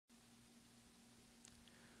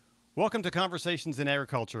Welcome to Conversations in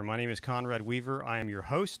Agriculture. My name is Conrad Weaver. I am your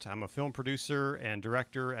host. I'm a film producer and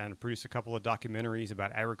director and produce a couple of documentaries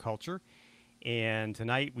about agriculture. And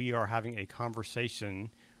tonight we are having a conversation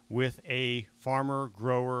with a farmer,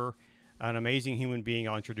 grower, an amazing human being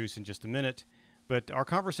I'll introduce in just a minute. But our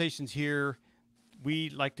conversations here, we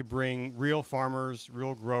like to bring real farmers,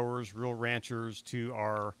 real growers, real ranchers to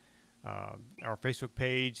our Facebook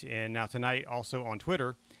page, and now tonight also on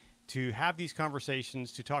Twitter, to have these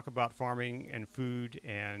conversations to talk about farming and food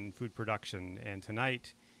production. And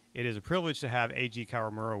tonight, it is a privilege to have A.G.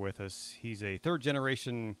 Kawamura with us. He's a third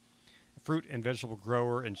generation fruit and vegetable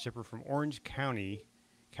grower and shipper from Orange County,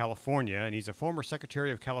 California, and he's a former Secretary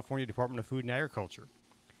of California Department of Food and Agriculture.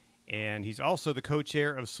 And he's also the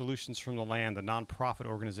co-chair of Solutions from the Land, the nonprofit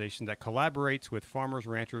organization that collaborates with farmers,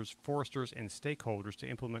 ranchers, foresters, and stakeholders to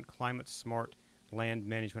implement climate-smart land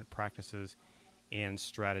management practices and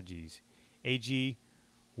strategies. AG,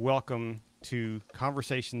 welcome to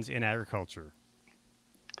Conversations in Agriculture.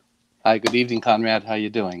 Hi, good evening, Conrad. How you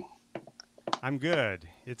doing? I'm good.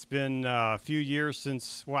 It's been a few years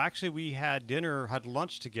since, well, actually, we had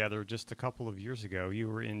lunch together just a couple of years ago. You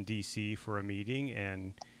were in D.C. for a meeting,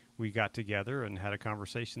 and we got together and had a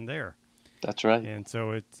conversation there. That's right. And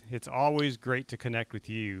so it's always great to connect with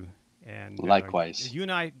you. And Likewise. you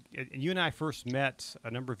and I first met a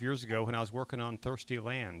number of years ago when I was working on Thirsty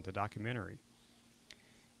Land, the documentary.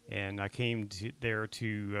 And I came there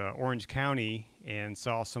to Orange County and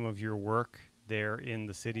saw some of your work there in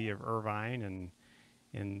the city of Irvine and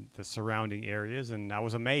in the surrounding areas, and I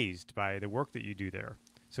was amazed by the work that you do there.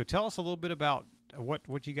 So tell us a little bit about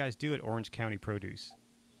what you guys do at Orange County Produce.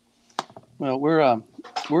 Well, we're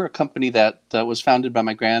a company that was founded by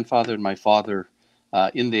my grandfather and my father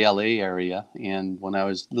in the LA area. And when I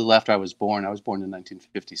was a little after I was born in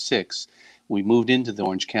 1956. We moved into the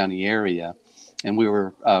Orange County area, and we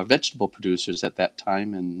were vegetable producers at that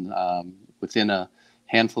time. And within a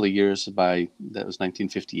handful of years, that was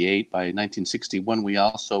 1958. By 1961, we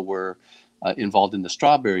also were involved in the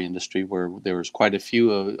strawberry industry, where there was quite a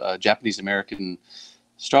few Japanese American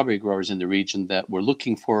strawberry growers in the region that were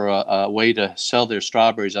looking for a way to sell their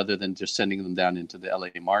strawberries other than just sending them down into the LA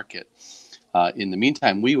market. In the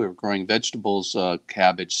meantime, we were growing vegetables,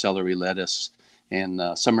 cabbage, celery, lettuce, and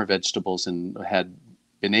summer vegetables, and had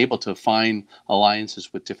been able to find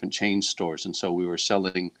alliances with different chain stores. And so we were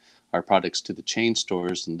selling our products to the chain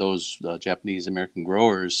stores, and those Japanese American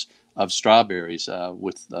growers of strawberries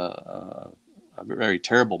with a very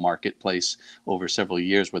terrible marketplace over several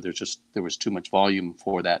years, where there was too much volume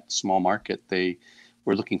for that small market. They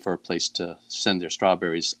were looking for a place to send their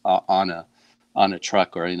strawberries on a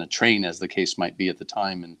truck or in a train, as the case might be at the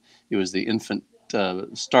time. And it was the infant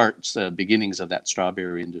beginnings of that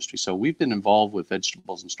strawberry industry. So we've been involved with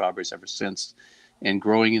vegetables and strawberries ever since, and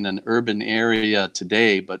growing in an urban area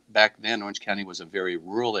today. But back then, Orange County was a very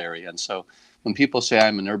rural area. And so when people say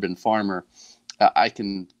I'm an urban farmer, I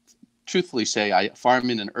can truthfully say I farm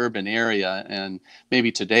in an urban area, and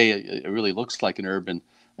maybe today it really looks like an urban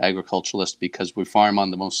agriculturalist, because we farm on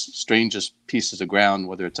the most strangest pieces of ground,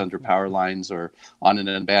 whether it's under power lines or on an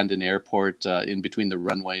abandoned airport, in between the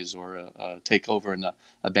runways, or take over an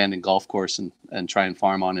abandoned golf course and try and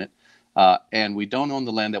farm on it. And we don't own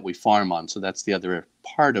the land that we farm on. So that's the other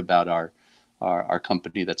part about our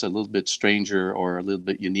company that's a little bit stranger or a little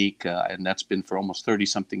bit unique. And that's been for almost 30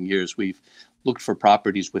 something years. We've looked for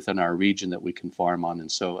properties within our region that we can farm on.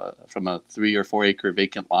 And so from a 3 or 4 acre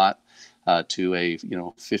vacant lot to a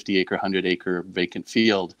 50 acre, 100 acre vacant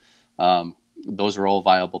field, those are all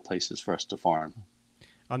viable places for us to farm.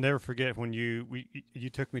 I'll never forget when you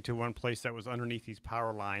took me to one place that was underneath these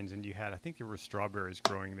power lines, and I think there were strawberries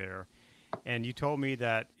growing there. And you told me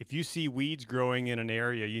that if you see weeds growing in an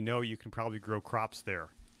area, you can probably grow crops there.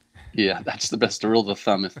 Yeah, that's the best rule of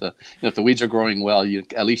thumb. If the weeds are growing well,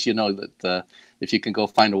 at least you know that if you can go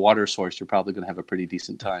find a water source, you're probably going to have a pretty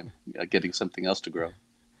decent time getting something else to grow.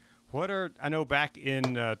 I know back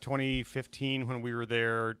in 2015 when we were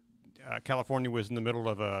there, California was in the middle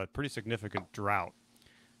of a pretty significant drought.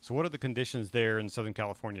 So what are the conditions there in Southern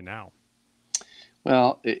California now?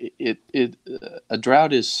 Well, a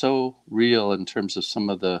drought is so real in terms of some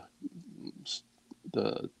of the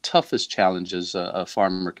toughest challenges a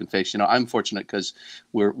farmer can face. I'm fortunate because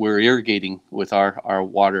we're irrigating with our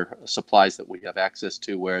water supplies that we have access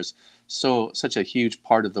to, whereas such a huge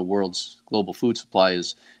part of the world's global food supply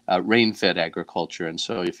is rain-fed agriculture. And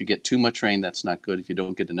so if you get too much rain, that's not good. If you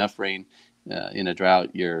don't get enough rain in a drought,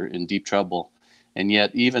 you're in deep trouble. And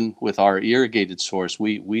yet, even with our irrigated source,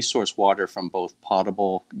 we source water from both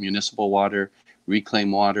potable municipal water,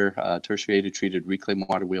 reclaimed water, tertiary treated reclaimed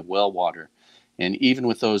water. We have well water. And even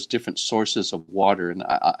with those different sources of water, and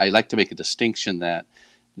I like to make a distinction that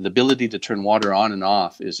the ability to turn water on and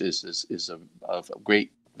off is of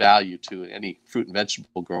great value to any fruit and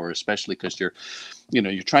vegetable grower, especially because you're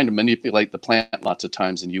trying to manipulate the plant lots of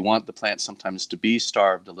times, and you want the plant sometimes to be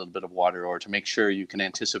starved a little bit of water, or to make sure you can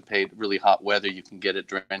anticipate really hot weather, you can get it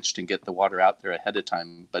drenched and get the water out there ahead of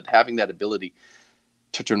time. But having that ability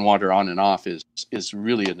to turn water on and off is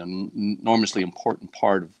really an enormously important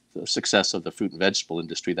part of the success of the fruit and vegetable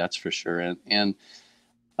industry, that's for sure. And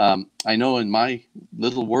I know in my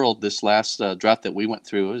little world, this last drought that we went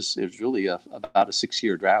through is really about a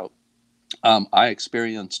 6-year drought. I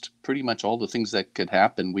experienced pretty much all the things that could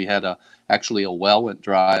happen. We had actually a well went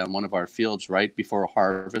dry on one of our fields right before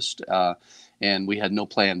harvest, and we had no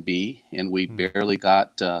plan B, and we barely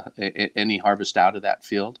got any harvest out of that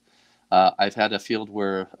field. I've had a field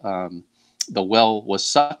where the well was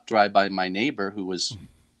sucked dry by my neighbor who was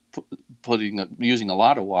using a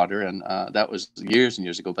lot of water, and that was years and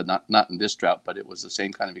years ago, but not in this drought. But it was the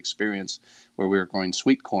same kind of experience where we were growing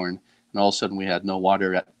sweet corn, and all of a sudden we had no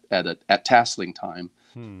water at tasseling time,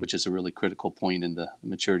 which is a really critical point in the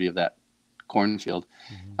maturity of that cornfield.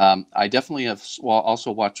 I definitely have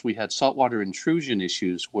also watched. We had saltwater intrusion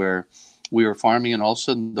issues where we were farming, and all of a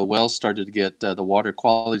sudden the wells started to get the water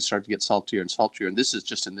quality started to get saltier and saltier, and this is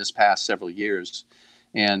just in this past several years.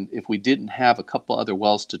 And if we didn't have a couple other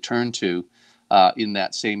wells to turn to in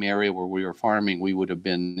that same area where we were farming, we would have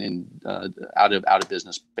been out of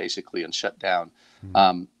business basically and shut down.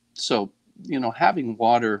 So having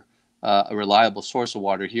water, a reliable source of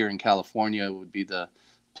water here in California would be the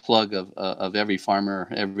plug of every farmer,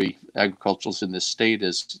 every agriculturalist in this state,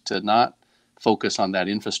 is to not focus on that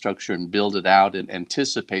infrastructure and build it out and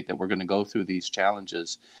anticipate that we're going to go through these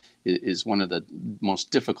challenges. Is one of the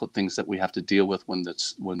most difficult things that we have to deal with when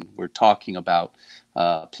we're talking about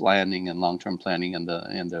planning and long-term planning and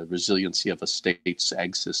the resiliency of a state's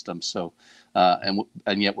ag system. So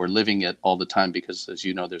and yet we're living it all the time because, as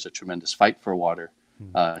you know, there's a tremendous fight for water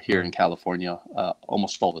here in California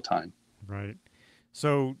almost all the time. Right.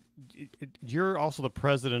 So you're also the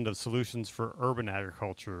president of Solutions for Urban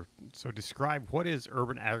Agriculture. So describe, what is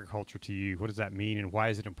urban agriculture to you? What does that mean, and why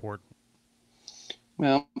is it important?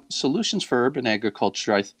 Well, Solutions for Urban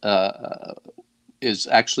Agriculture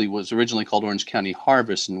was originally called Orange County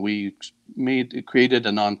Harvest, and we created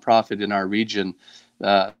a nonprofit in our region,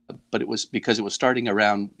 but it was because it was starting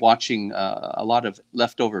around watching a lot of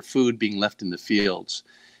leftover food being left in the fields.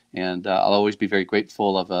 And I'll always be very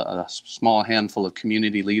grateful of a small handful of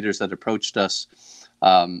community leaders that approached us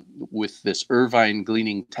with this Irvine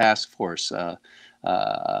Gleaning Task Force.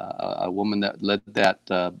 A woman that led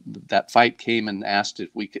that fight came and asked if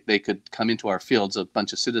they could come into our fields. A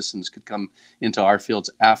bunch of citizens could come into our fields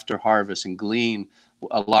after harvest and glean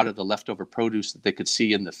a lot of the leftover produce that they could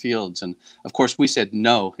see in the fields. And of course, we said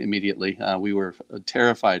no immediately. We were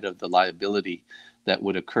terrified of the liability that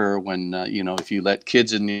would occur when if you let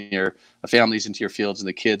kids in your families into your fields and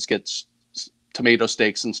the kids get tomato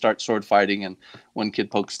stakes and start sword fighting, and one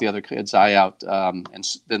kid pokes the other kid's eye out, and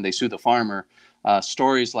then they sue the farmer.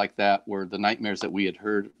 Stories like that were the nightmares that we had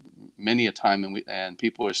heard many a time, and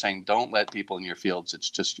people were saying, "Don't let people in your fields. It's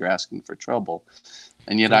just you're asking for trouble."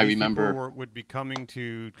 And yet, so I remember people would be coming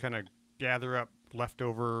to kind of gather up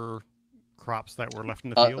leftover crops that were left in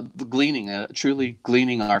the field, truly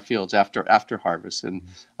gleaning our fields after harvest. And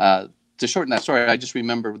to shorten that story, I just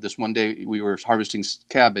remember this one day we were harvesting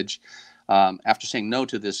cabbage. After saying no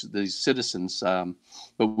to these citizens,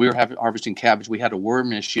 but we were harvesting cabbage. We had a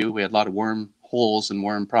worm issue. We had a lot of worm holes and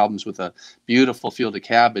worm problems with a beautiful field of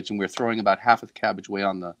cabbage, and we were throwing about half of the cabbage away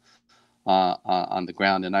on the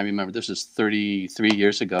ground. And I remember this is 33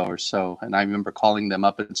 years ago or so, and I remember calling them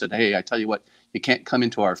up and said, "Hey, I tell you what, you can't come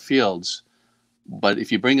into our fields, but if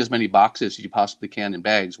you bring as many boxes as you possibly can in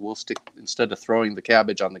bags, we'll instead of throwing the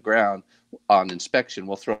cabbage on the ground on inspection,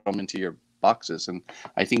 we'll throw them into your boxes." And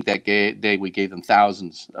I think that day we gave them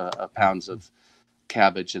thousands of pounds of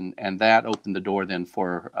cabbage, and that opened the door then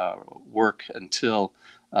for work until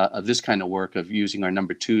this kind of work of using our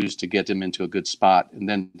number twos to get them into a good spot. And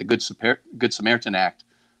then the Good Samaritan Act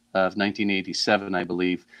of 1987, I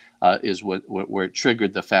believe, is where it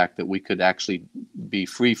triggered the fact that we could actually be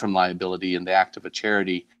free from liability in the act of a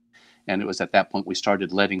charity. And it was at that point we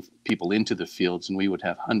started letting people into the fields, and we would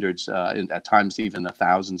have hundreds, at times even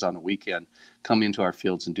thousands on a weekend, come into our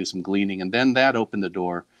fields and do some gleaning. And then that opened the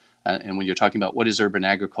door. And when you're talking about what is urban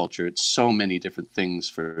agriculture, it's so many different things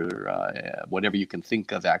for whatever you can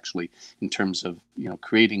think of, actually, in terms of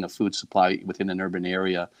creating a food supply within an urban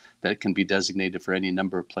area that can be designated for any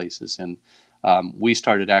number of places. And we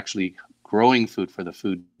started actually growing food for the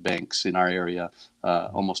food banks in our area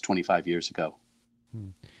almost 25 years ago.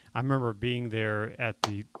 Hmm. I remember being there at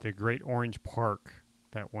the Great Orange Park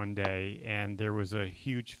that one day, and there was a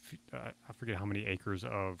huge, I forget how many acres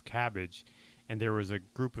of cabbage, and there was a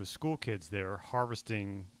group of school kids there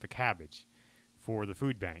harvesting the cabbage for the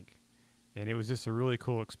food bank. And it was just a really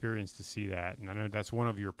cool experience to see that. And I know that's one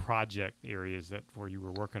of your project areas that where you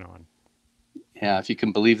were working on. Yeah, if you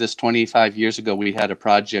can believe this, 25 years ago, we had a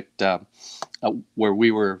project where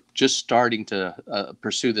we were just starting to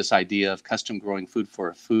pursue this idea of custom growing food for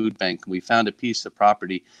a food bank. We found a piece of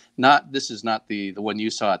property. This is not the one you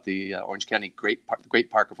saw at the Orange County Great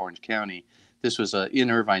Park of Orange County. This was in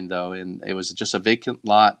Irvine, though, and it was just a vacant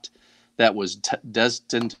lot that was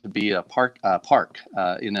destined to be a park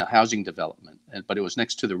in a housing development. But it was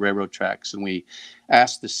next to the railroad tracks, and we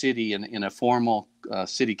asked the city in a formal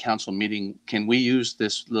city council meeting, can we use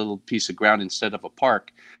this little piece of ground instead of a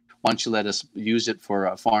park? Why don't you let us use it for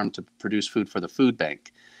a farm to produce food for the food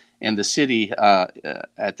bank? And the city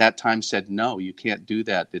at that time said, no, you can't do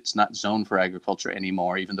that. It's not zoned for agriculture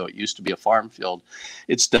anymore, even though it used to be a farm field.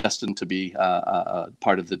 It's destined to be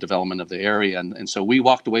part of the development of the area. And so we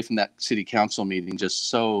walked away from that city council meeting just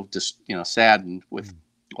saddened with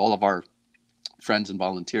all of our friends and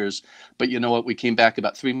volunteers. But you know what? We came back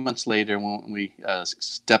about 3 months later when we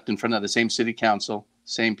stepped in front of the same city council,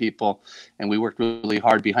 same people, and we worked really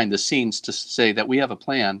hard behind the scenes to say that we have a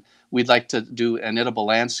plan. We'd like to do an edible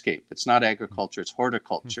landscape. It's not agriculture, it's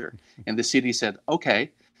horticulture. And the city said, okay.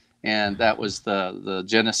 And that was the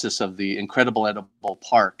genesis of the incredible edible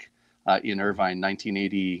park in Irvine,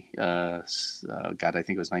 1980. I think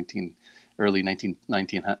it was early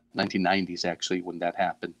 1990s, actually, when that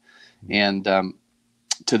happened. And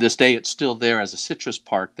to this day, it's still there as a citrus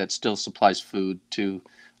park that still supplies food to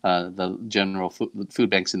the general food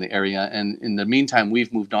banks in the area. And in the meantime,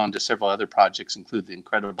 we've moved on to several other projects, including the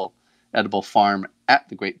incredible edible farm at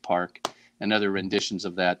the Great Park and other renditions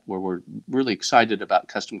of that, where we're really excited about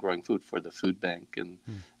custom growing food for the food bank. And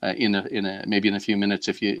maybe in a few minutes,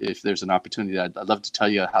 if there's an opportunity, I'd love to tell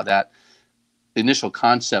you how that initial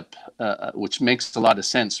concept, which makes a lot of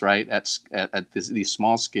sense, right, at these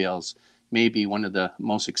small scales, may be one of the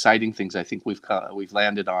most exciting things I think we've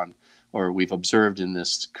landed on, or we've observed in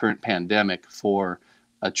this current pandemic, for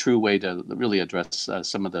a true way to really address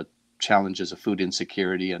some of the challenges of food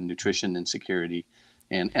insecurity and nutrition insecurity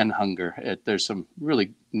and hunger. There's some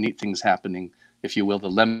really neat things happening, if you will, the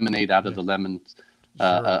lemonade out of the lemon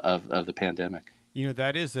of the pandemic.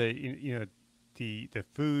 That is the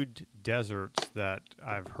food deserts that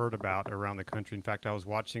I've heard about around the country. In fact, I was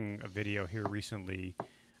watching a video here recently.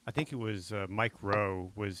 I think it was Mike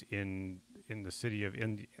Rowe was in the city of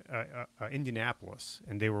Indianapolis,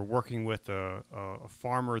 and they were working with a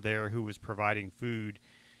farmer there who was providing food,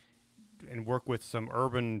 and work with some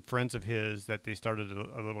urban friends of his that they started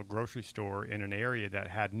a little grocery store in an area that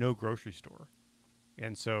had no grocery store.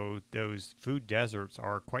 And so those food deserts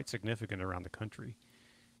are quite significant around the country.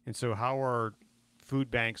 And so how are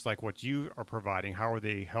food banks like what you are providing, how are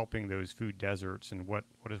they helping those food deserts, and what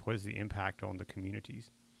is the impact on the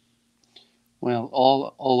communities? Well,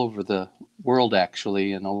 all over the world,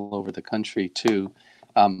 actually, and all over the country, too.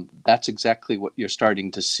 That's exactly what you're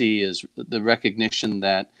starting to see, is the recognition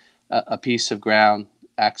that a piece of ground,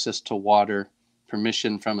 access to water,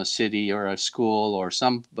 permission from a city or a school or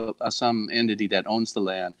some entity that owns the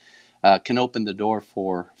land can open the door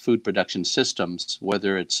for food production systems,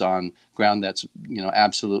 whether it's on ground that's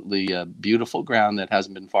absolutely beautiful ground that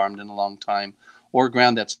hasn't been farmed in a long time, or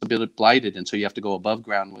ground that's a bit blighted, and so you have to go above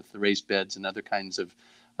ground with the raised beds and other kinds of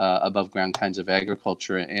above ground kinds of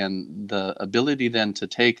agriculture. And the ability then to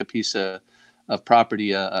take a piece of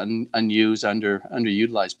property, unused,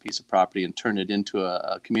 underutilized piece of property, and turn it into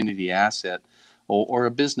a community asset or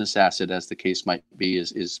a business asset, as the case might be,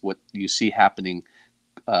 is what you see happening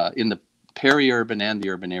in the peri-urban and the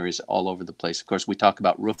urban areas all over the place. Of course, we talk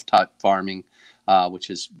about rooftop farming, which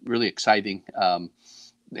is really exciting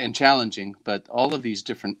and challenging, but all of these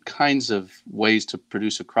different kinds of ways to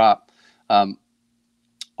produce a crop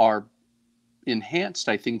are enhanced,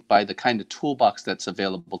 I think, by the kind of toolbox that's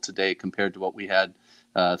available today compared to what we had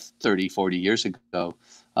 30, 40 years ago.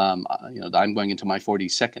 I'm going into my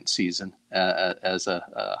 42nd season as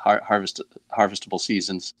a harvestable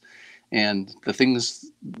seasons. And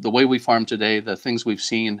the way we farm today, the things we've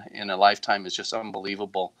seen in a lifetime is just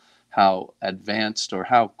unbelievable, how advanced or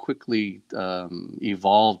how quickly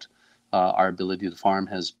evolved our ability to farm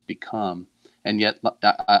has become. And yet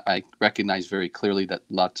I recognize very clearly that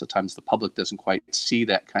lots of times the public doesn't quite see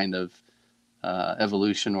that kind of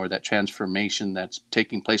evolution or that transformation that's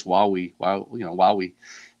taking place while we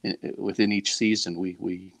within each season.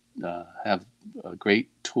 We have a great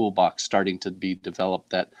toolbox starting to be developed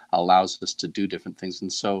that allows us to do different things.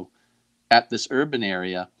 And so at this urban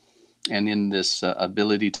area, and in this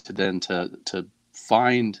ability to then to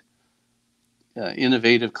find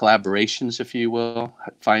innovative collaborations, if you will,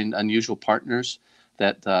 find unusual partners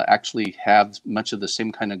that actually have much of the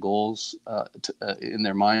same kind of goals in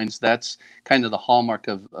their minds. That's kind of the hallmark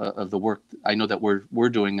of the work I know that we're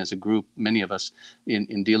doing as a group, many of us,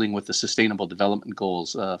 in dealing with the Sustainable Development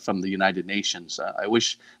Goals from the United Nations. I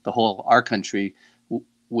wish our country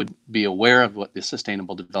would be aware of what the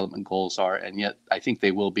Sustainable Development Goals are, and yet I think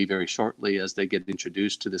they will be very shortly as they get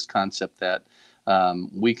introduced to this concept that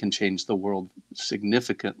we can change the world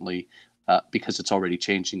significantly because it's already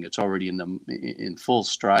changing. It's already in full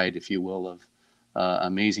stride, if you will, of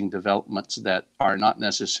amazing developments that are not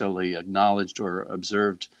necessarily acknowledged or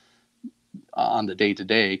observed on the day to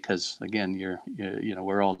day. Because again,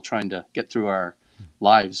 we're all trying to get through our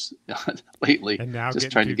lives lately, and now just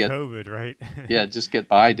getting trying to through get COVID, right? yeah, just get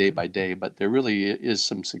by day by day. But there really is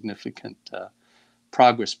some significant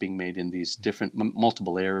progress being made in these different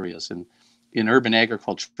multiple areas. And in urban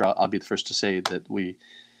agriculture, I'll be the first to say that we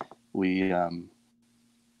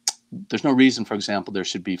there's no reason, for example, there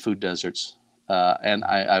should be food deserts. And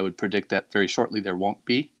I would predict that very shortly there won't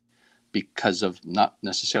be, because of, not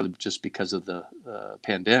necessarily just because of the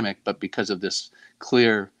pandemic, but because of this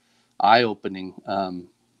clear, eye-opening and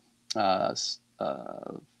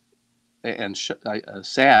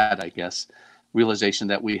sad, I guess, realization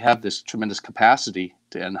that we have this tremendous capacity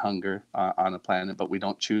to end hunger on a planet, but we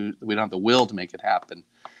don't have the will to make it happen.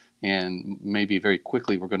 And maybe very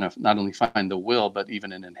quickly we're going to not only find the will, but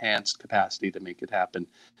even an enhanced capacity to make it happen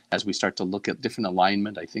as we start to look at different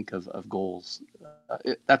alignment, I think, of goals.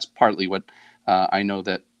 That's partly what I know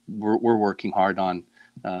that we're working hard on.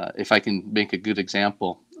 If I can make a good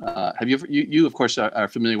example, have you ever, you of course are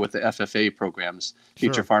familiar with the FFA programs,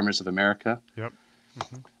 Future Sure. Farmers of America? Yep.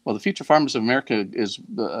 Mm-hmm. Well, the Future Farmers of America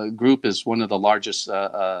group is one of the largest.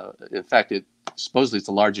 In fact, supposedly it's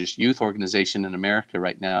the largest youth organization in America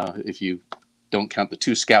right now, if you don't count the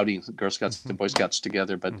two scouting, Girl Scouts and Boy Scouts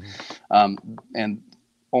together. But and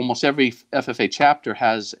almost every FFA chapter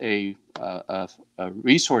has a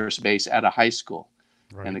resource base at a high school.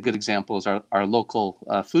 Right. And a good example is our local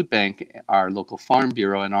food bank, our local farm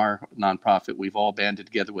bureau, and our nonprofit. We've all banded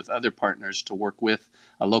together with other partners to work with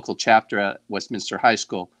a local chapter at Westminster High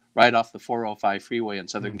School, right off the 405 freeway in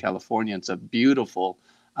Southern California. It's a beautiful,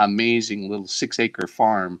 amazing little 6-acre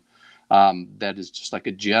farm that is just like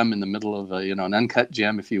a gem in the middle of an uncut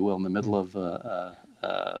gem, if you will, in the middle of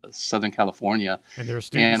Southern California. And there are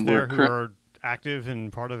students there who are active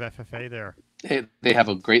and part of FFA there. They have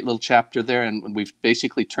a great little chapter there, and we've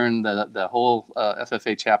basically turned the whole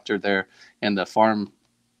FFA chapter there and the farm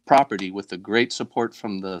property, with the great support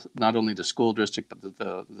from not only the school district but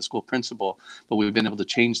the school principal. But we've been able to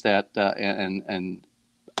change that and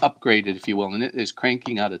upgrade it, if you will, and it is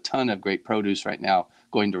cranking out a ton of great produce right now,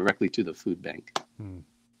 going directly to the food bank.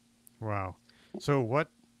 Wow. So what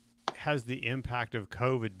has the impact of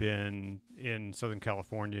COVID been in Southern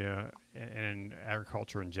California and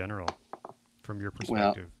agriculture in general, from your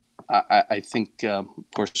perspective? Well, I think, of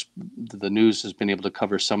course, the news has been able to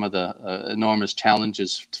cover some of the enormous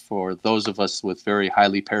challenges for those of us with very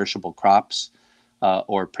highly perishable crops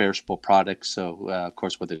or perishable products. So, of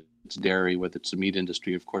course, whether it's dairy, whether it's the meat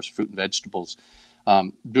industry, of course, fruit and vegetables.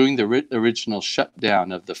 During the original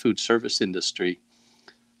shutdown of the food service industry,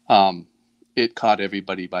 it caught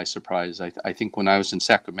everybody by surprise. I think when I was in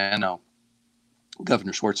Sacramento,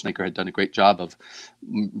 Governor Schwarzenegger had done a great job of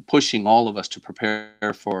pushing all of us to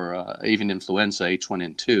prepare for avian influenza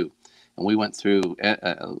H1N2. And we went through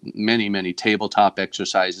many, many tabletop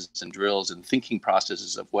exercises and drills and thinking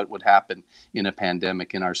processes of what would happen in a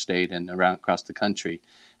pandemic in our state and across the country.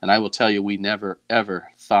 And I will tell you, we never,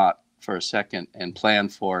 ever thought for a second and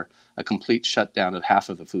planned for a complete shutdown of half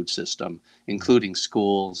of the food system, including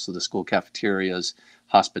schools, the school cafeterias,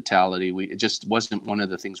 hospitality. It just wasn't one of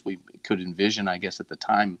the things we could envision, I guess, at the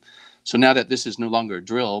time. So now that this is no longer a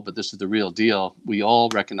drill, but this is the real deal, we all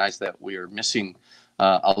recognize that we are missing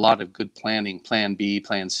a lot of good planning, plan B,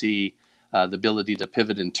 plan C, the ability to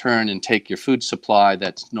pivot and turn and take your food supply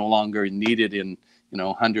that's no longer needed in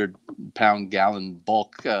 100-pound gallon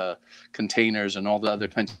bulk containers and all the other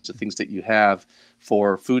kinds of things that you have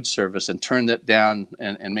for food service, and turn that down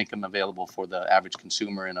and make them available for the average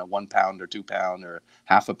consumer in a 1 pound or 2 pound or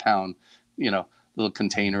half a pound, little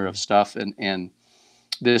container of stuff. And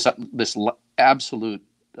this absolute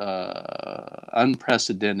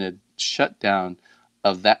unprecedented shutdown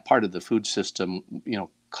of that part of the food system,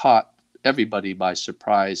 caught everybody by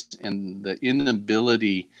surprise, and the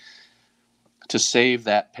inability to save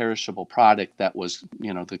that perishable product that was,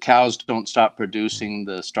 the cows don't stop producing,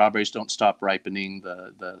 the strawberries don't stop ripening,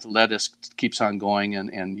 the lettuce keeps on going,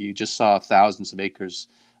 and you just saw thousands of acres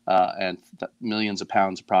and millions of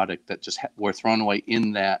pounds of product that just were thrown away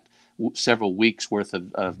in that several weeks worth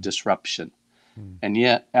of disruption. And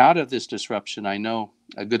yet, out of this disruption, I know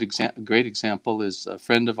a great example is a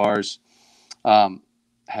friend of ours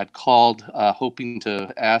had called hoping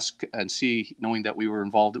to ask and see, knowing that we were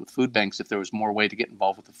involved with food banks, if there was more way to get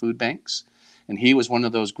involved with the food banks. And he was one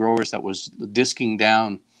of those growers that was disking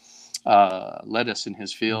down lettuce in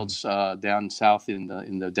his fields down south in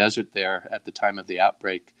the desert there at the time of the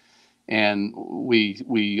outbreak. And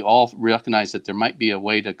we all recognized that there might be a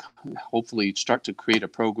way to hopefully start to create a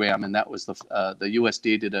program. And that was the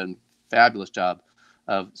USDA did a fabulous job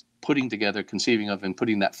of putting together, conceiving of, and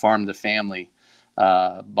putting that farm to family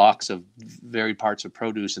box of varied parts of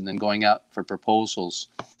produce, and then going out for proposals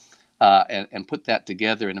and put that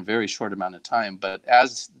together in a very short amount of time. But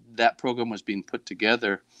as that program was being put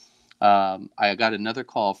together, I got another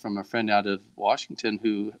call from a friend out of Washington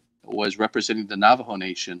who was representing the Navajo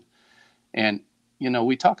Nation. And,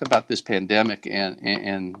 we talk about this pandemic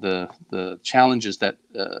and the challenges that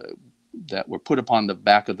were put upon the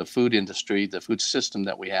back of the food industry, the food system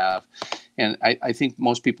that we have. And I think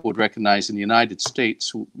most people would recognize in the United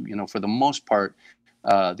States, for the most part,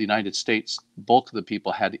 the United States, bulk of the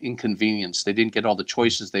people had inconvenience. They didn't get all the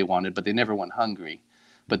choices they wanted, but they never went hungry.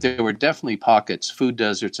 But there were definitely pockets, food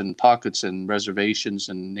deserts and pockets and reservations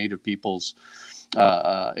and Native peoples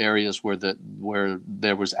areas where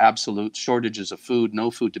there was absolute shortages of food,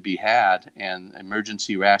 no food to be had, and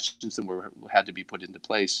emergency rations that had to be put into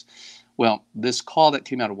place. Well, this call that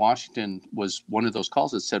came out of Washington was one of those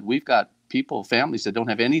calls that said, we've got families that don't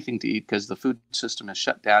have anything to eat because the food system is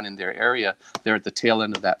shut down in their area. They're at the tail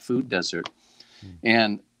end of that food desert.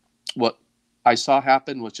 And what I saw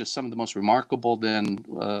happen was just some of the most remarkable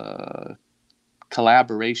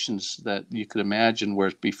collaborations that you could imagine,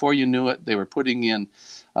 where before you knew it, they were putting in,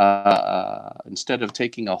 instead of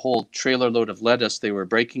taking a whole trailer load of lettuce, they were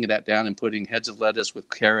breaking that down and putting heads of lettuce with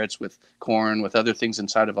carrots, with corn, with other things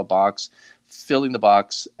inside of a box, filling the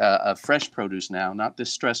box of fresh produce now, not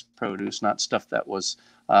distressed produce, not stuff that was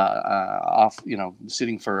off,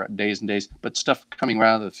 sitting for days and days, but stuff coming right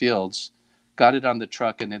out of the fields. Got it on the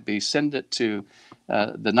truck, and they send it to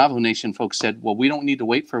the Navajo Nation folks. Said, well, we don't need to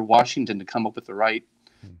wait for Washington to come up with the right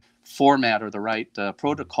format or the right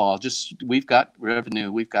protocol. Just, we've got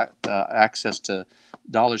revenue, we've got access to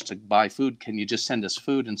dollars to buy food. Can you just send us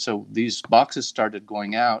food? And so these boxes started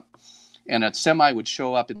going out, and a semi would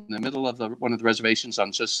show up in the middle of one of the reservations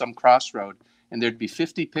on just some crossroad, and there'd be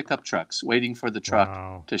 50 pickup trucks waiting for the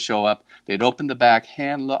truck to show up. They'd open the back,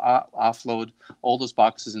 offload all those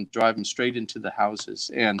boxes, and drive them straight into the houses.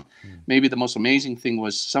 And maybe the most amazing thing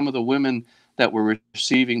was some of the women that were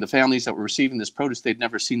receiving, the families that were receiving this produce, they'd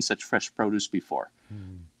never seen such fresh produce before,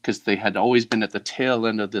 because they had always been at the tail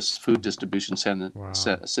end of this food distribution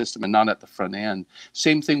system and not at the front end.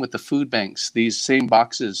 Same thing with the food banks. These same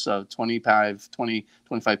boxes of 25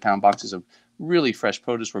 pound boxes of really fresh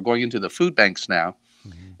produce were going into the food banks now.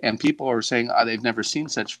 And people are saying, they've never seen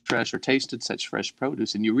such fresh or tasted such fresh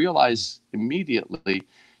produce. And you realize immediately,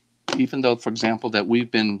 even though, for example, that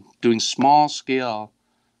we've been doing small scale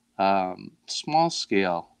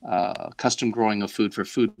custom growing of food for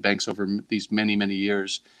food banks over these many, many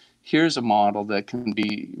years, here's a model that can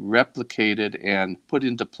be replicated and put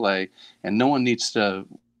into play, and no one needs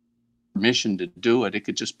permission to do it. It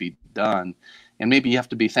could just be done. And maybe you have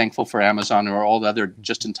to be thankful for Amazon or all the other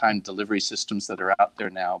just-in-time delivery systems that are out there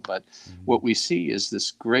now. But what we see is this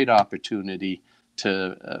great opportunity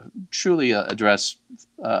to truly address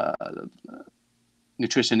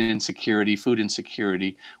nutrition insecurity, food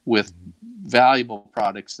insecurity, with valuable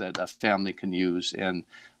products that a family can use and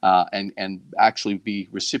actually be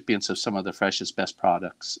recipients of some of the freshest, best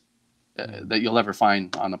products that you'll ever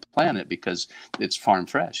find on the planet, because it's farm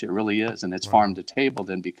fresh. It really is. And it's farm to table,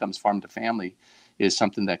 then becomes farm to family, is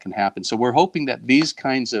something that can happen. So we're hoping that these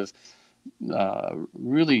kinds of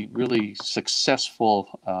really, really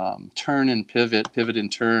successful turn and pivot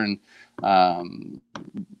and turn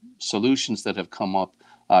solutions that have come up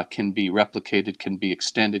can be replicated, can be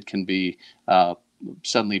extended, can be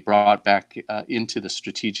suddenly brought back into the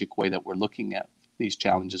strategic way that we're looking at these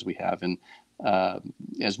challenges we have. And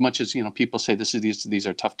as much as people say these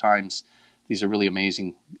are tough times, these are really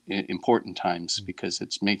amazing, important times, because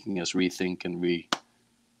it's making us rethink and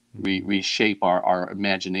reshape our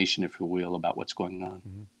imagination, if you will, about what's going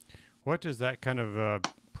on. What does that kind of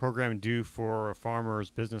program do for a farmer's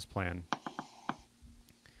business plan?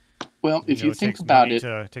 Well, You if know, you it think takes about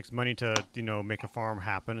money it, to make a farm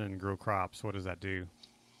happen and grow crops. What does that do?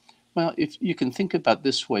 well, if you can think about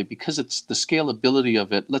this way, because it's the scalability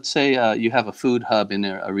of it. Let's say you have a food hub in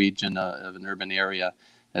a region of an urban area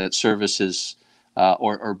that services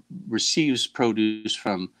or receives produce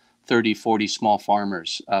from 30, 40 small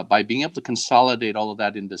farmers. By being able to consolidate all of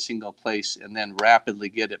that into a single place and then rapidly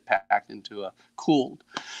get it packed into a cooled,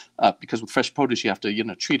 because with fresh produce you have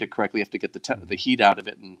to treat it correctly, you have to get the heat out of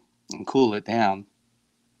it and cool it down.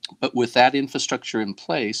 But with that infrastructure in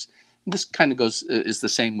place, this kind of is the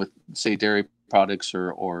same with, say, dairy products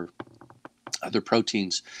or other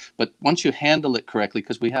proteins. But once you handle it correctly,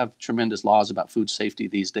 because we have tremendous laws about food safety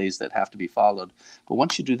these days that have to be followed, but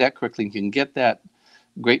once you do that correctly, you can get that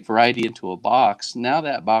great variety into a box. Now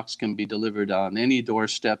that box can be delivered on any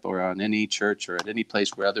doorstep or on any church or at any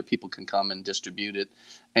place where other people can come and distribute it.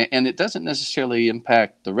 And it doesn't necessarily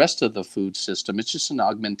impact the rest of the food system. It's just an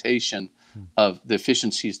augmentation of the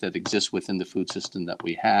efficiencies that exist within the food system that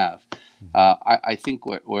we have. I think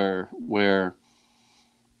where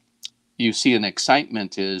you see an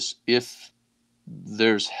excitement is if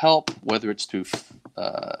there's help, whether it's through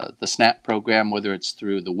the SNAP program, whether it's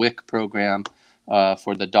through the WIC program,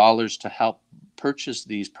 for the dollars to help purchase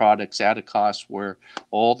these products at a cost where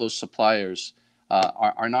all those suppliers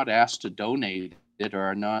are not asked to donate it or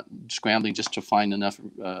are not scrambling just to find enough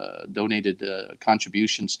donated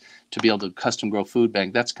contributions to be able to custom grow food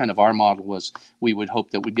bank. That's kind of our model. Was we would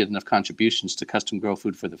hope that we'd get enough contributions to custom grow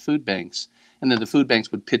food for the food banks, and then the food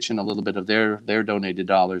banks would pitch in a little bit of their donated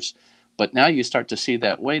dollars. But now you start to see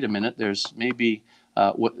that, wait a minute, there's maybe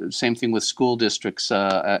same thing with school districts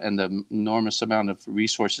and the enormous amount of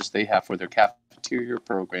resources they have for their cafeteria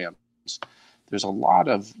programs. There's a lot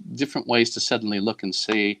of different ways to suddenly look and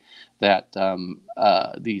see that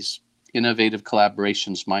these innovative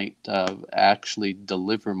collaborations might actually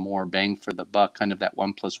deliver more bang for the buck, kind of that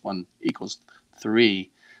 1 + 1 = 3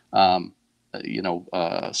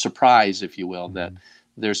 surprise, if you will, that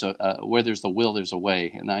there's where there's the will, there's a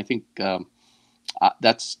way. And I think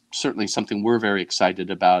that's certainly something we're very excited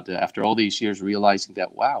about after all these years, realizing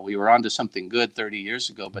that, wow, we were onto something good 30 years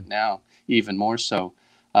ago, but now even more so.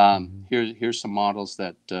 Here's some models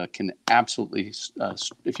that can absolutely,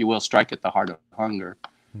 if you will, strike at the heart of hunger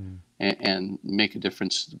and make a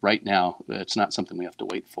difference right now. It's not something we have to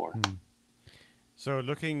wait for. So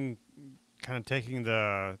taking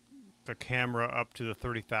the camera up to the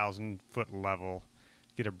 30,000-foot level,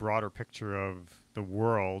 get a broader picture of the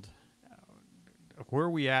world. Where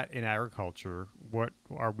are we at in agriculture? What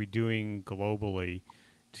are we doing globally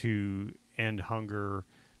to end hunger,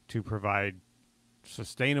 to provide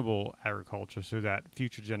sustainable agriculture so that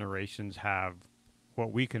future generations have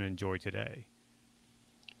what we can enjoy today?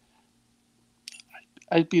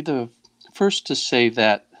 I'd be the first to say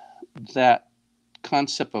that that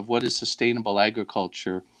concept of what is sustainable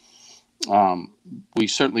agriculture, we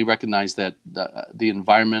certainly recognize that the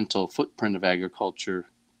environmental footprint of agriculture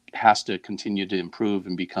has to continue to improve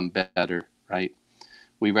and become better, right?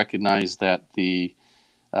 We recognize that the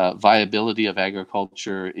viability of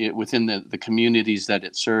agriculture within the communities that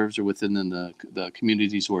it serves or within the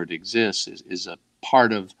communities where it exists is a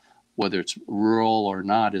part of, whether it's rural or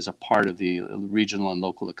not, is a part of the regional and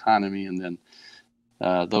local economy. And then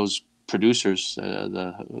those producers,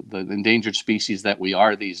 the endangered species that we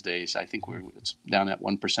are these days, I think it's down at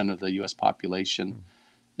 1% of the U.S. population.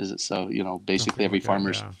 Is it so? Basically every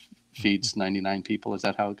farmer feeds 99 people. Is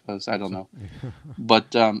that how it goes? I don't know.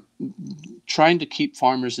 But trying to keep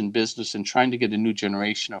farmers in business and trying to get a new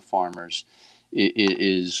generation of farmers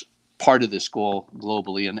is part of this goal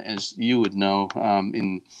globally. And as you would know,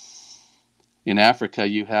 in Africa,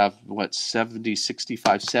 you have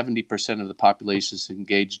 70% of the population is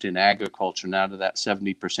engaged in agriculture. And out of that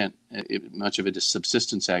 70%, much of it is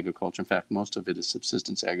subsistence agriculture. In fact, most of it is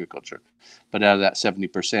subsistence agriculture. But out of that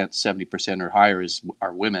 70% or higher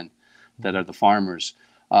are women that are the farmers.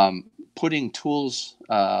 Putting tools,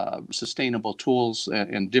 sustainable tools,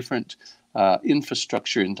 and different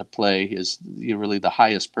infrastructure into play is really the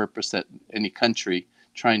highest purpose that any country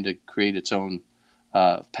trying to create its own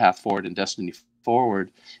path forward and destiny forward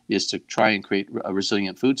is to try and create a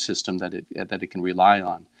resilient food system that it can rely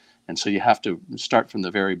on. And so you have to start from the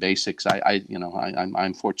very basics.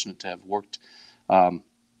 I'm fortunate to have worked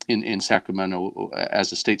in Sacramento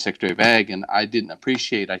as a state secretary of ag, and I didn't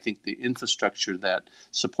appreciate, I think, the infrastructure that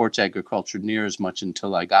supports agriculture near as much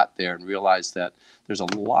until I got there and realized that there's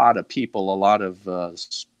a lot of people, a lot of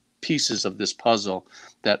pieces of this puzzle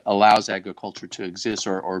that allows agriculture to exist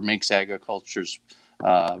or makes agriculture's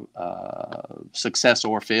success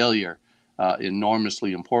or failure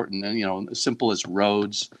enormously important. And, as simple as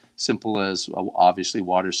roads, simple as obviously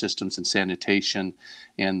water systems and sanitation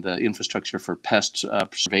and the infrastructure for pest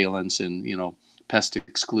surveillance and, pest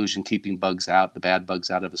exclusion, keeping bugs out, the bad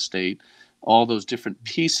bugs out of a state. All those different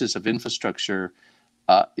pieces of infrastructure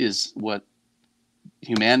is what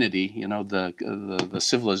humanity, the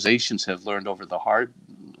civilizations have learned over the hard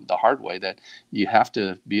way, that you have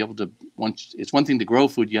to be able to, once it's one thing to grow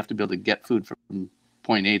food, you have to be able to get food from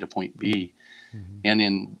point A to point B. Mm-hmm. And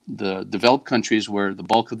in the developed countries where the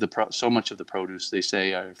bulk of so much of the produce, they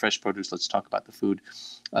say fresh produce, let's talk about the food,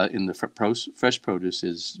 in the fresh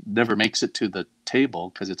produce never makes it to the table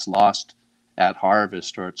because it's lost at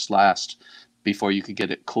harvest, or it's lost before you could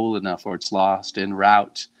get it cool enough, or it's lost en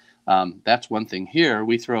route. That's one thing. Here,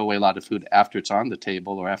 we throw away a lot of food after it's on the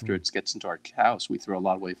table or after it gets into our house. We throw a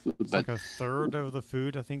lot away food. It's like a third of the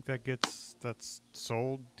food, I think, that's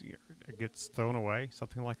sold, it gets thrown away,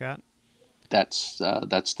 something like that. That's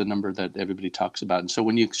the number that everybody talks about. And so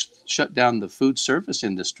when you shut down the food service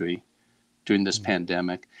industry during this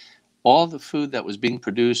pandemic, all the food that was being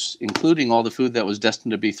produced, including all the food that was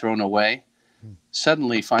destined to be thrown away,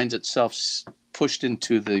 suddenly finds itself pushed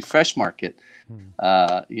into the fresh market.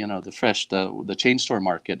 The chain store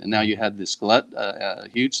market. And now you had this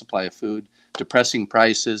huge supply of food, depressing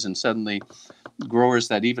prices, and suddenly growers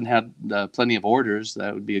that even had plenty of orders,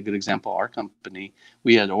 that would be a good example, our company,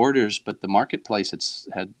 we had orders, but the marketplace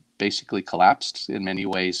had basically collapsed in many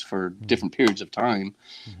ways for different periods of time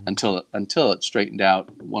until it straightened out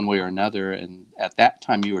one way or another. And at that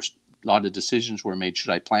time, a lot of decisions were made.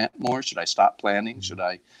 Should I plant more? Should I stop planting?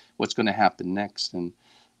 What's going to happen next? And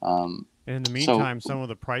in the meantime, some of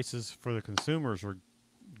the prices for the consumers were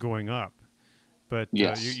going up, but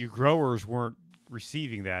yes. You growers weren't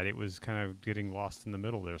receiving that. It was kind of getting lost in the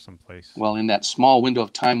middle there someplace. Well, in that small window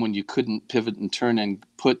of time when you couldn't pivot and turn and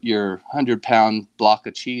put your 100-pound block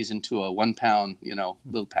of cheese into a 1 pound,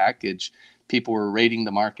 little package, people were raiding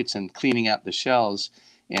the markets and cleaning out the shelves,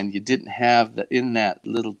 and you didn't have in that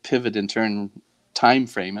little pivot and turn time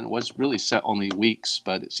frame, and it was really set only weeks,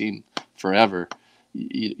 but it seemed forever.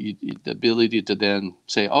 The ability to then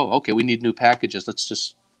say, oh, okay, we need new packages. Let's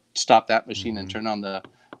just stop that machine and turn on the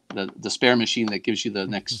spare machine that gives you the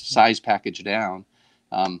next size package down.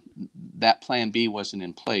 That plan B wasn't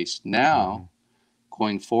in place. Now,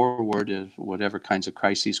 going forward, whatever kinds of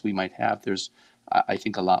crises we might have, there's, I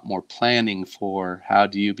think, a lot more planning for how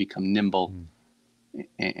do you become nimble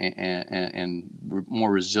and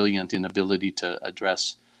more resilient in ability to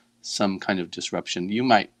address some kind of disruption. You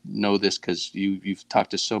might know this because you've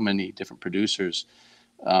talked to so many different producers,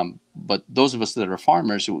 but those of us that are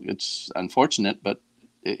farmers, it's unfortunate, but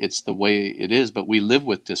it's the way it is. But we live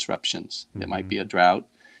with disruptions. It might be a drought.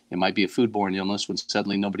 It might be a foodborne illness when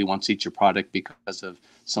suddenly nobody wants to eat your product because of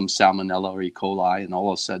some salmonella or E. coli, and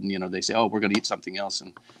all of a sudden, they say, oh, we're going to eat something else,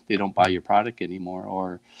 and they don't buy your product anymore.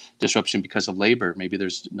 Or disruption because of labor. Maybe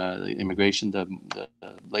there's immigration, the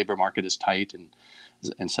labor market is tight,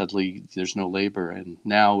 and suddenly there's no labor. And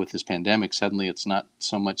now with this pandemic, suddenly it's not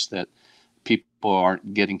so much that people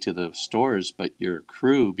aren't getting to the stores, but your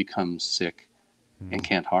crew becomes sick and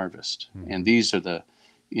can't harvest. And these are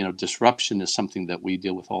disruption is something that we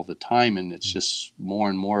deal with all the time. And it's just more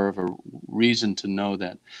and more of a reason to know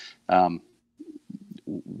that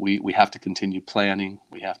we have to continue planning.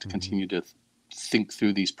 We have to continue to think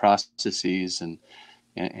through these processes and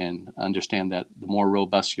understand that the more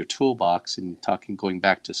robust your toolbox, and going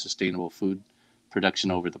back to sustainable food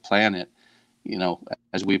production over the planet,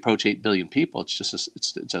 as we approach 8 billion people, it's just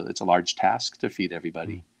it's a large task to feed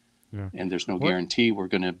everybody. Yeah. And there's no guarantee we're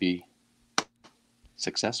going to be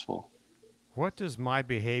successful. What does my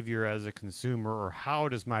behavior as a consumer, or how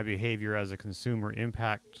does my behavior as a consumer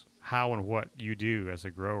impact how and what you do as a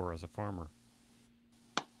grower, as a farmer?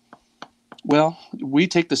 Well, we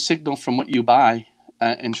take the signal from what you buy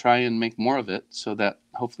and try and make more of it, so that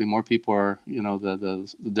hopefully more people are,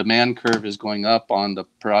 the demand curve is going up on the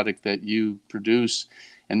product that you produce.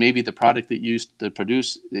 And maybe the product that you used to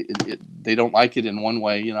produce, they don't like it in one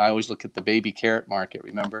way. I always look at the baby carrot market.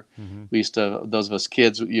 Remember, we used to, those of us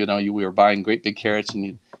kids, we were buying great big carrots,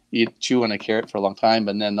 and you'd chew on a carrot for a long time.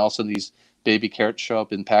 But then also these baby carrots show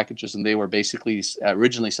up in packages, and they were basically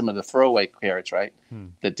originally some of the throwaway carrots, right,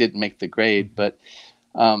 that didn't make the grade. But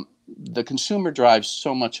the consumer drives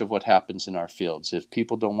so much of what happens in our fields. If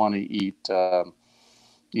people don't want to eat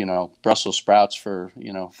Brussels sprouts for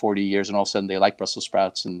 40 years, and all of a sudden they like Brussels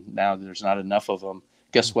sprouts, and now there's not enough of them.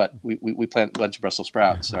 Guess what? We plant a bunch of Brussels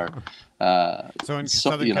sprouts. So in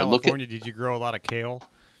Southern California, did you grow a lot of kale?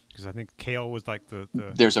 Because I think kale was like the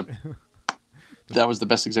there's that was the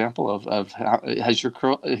best example of how has your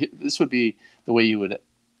this would be the way you would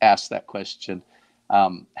ask that question.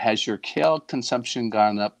 Has your kale consumption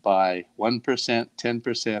gone up by 1%,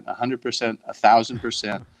 10%, 100%,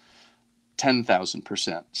 1,000%,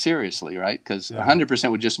 10,000%? Seriously, right? Because Yeah.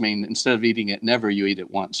 100% would just mean instead of eating it never, you eat it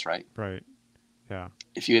once, right? Right. Yeah.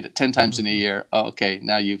 If you eat it 10 times in a year, oh, okay,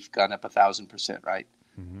 now you've gone up 1,000%, right?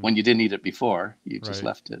 Mm-hmm. When you didn't eat it before, you just Right.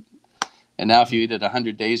 left it. And now if you eat it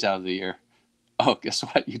 100 days out of the year, oh, guess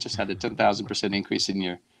what? You just had a 10,000% increase in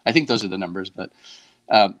your, I think those are the numbers, but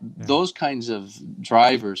Yeah. those kinds of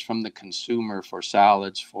drivers from the consumer for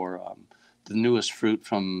salads, for the newest fruit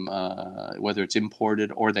from whether it's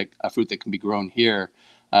imported or a fruit that can be grown here,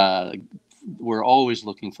 we're always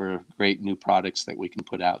looking for great new products that we can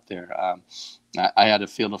put out there. I had a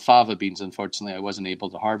field of fava beans. Unfortunately, I wasn't able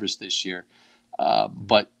to harvest this year.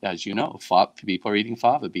 But as you know, people are eating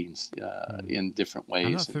fava beans Mm. in different I'm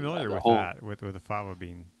ways, not and familiar the with whole that, with a fava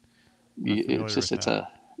bean. I'm not it's familiar with just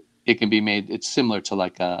that. it can be made. It's similar to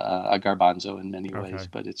like a garbanzo in many ways, Okay.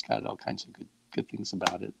 but it's got all kinds of good things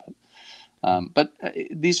about it. Mm. But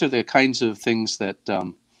these are the kinds of things that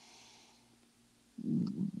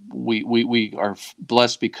we are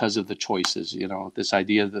blessed because of the choices. You know, this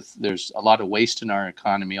idea that there's a lot of waste in our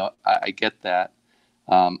economy. I get that,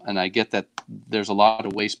 and I get that there's a lot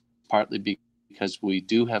of waste partly because we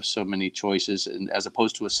do have so many choices, and as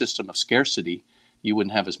opposed to a system of scarcity, you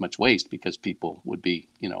wouldn't have as much waste because people would be,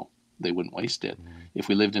 they wouldn't waste it Mm. if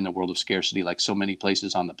we lived in a world of scarcity like so many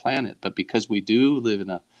places on the planet. But because we do live in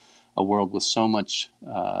a world with so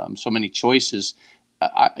many choices,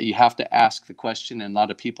 you have to ask the question, and a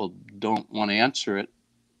lot of people don't want to answer it.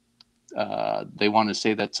 They want to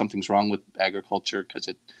say that something's wrong with agriculture because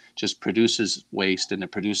it just produces waste and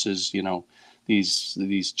it produces,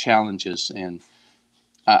 these challenges. And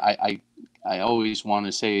I always want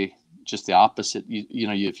to say just the opposite.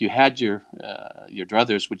 If you had your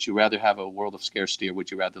druthers, would you rather have a world of scarcity or would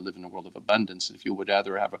you rather live in a world of abundance? If you would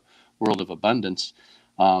rather have a world of abundance,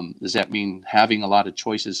 does that mean having a lot of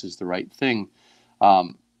choices is the right thing?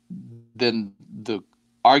 Um, then the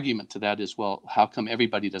argument to that is, well, how come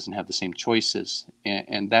everybody doesn't have the same choices?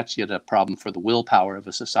 And that's yet a problem for the willpower of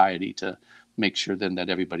a society to make sure then that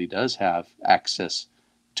everybody does have access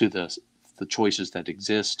to the choices that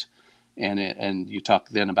exist. And you talk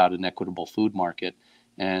then about an equitable food market,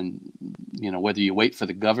 and whether you wait for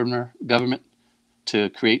the government to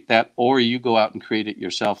create that or you go out and create it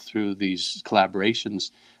yourself through these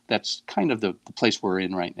collaborations. That's kind of the place we're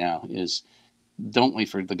in right now. Is don't wait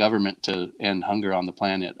for the government to end hunger on the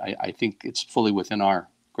planet. I think it's fully within our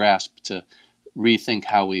grasp to rethink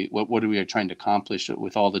how what are we trying to accomplish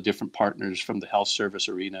with all the different partners from the health service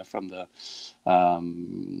arena, from the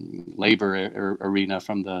labor arena,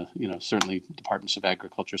 from the certainly departments of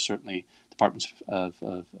agriculture, certainly departments of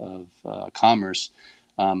commerce.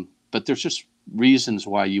 But there's just reasons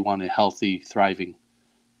why you want a healthy, thriving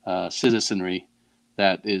citizenry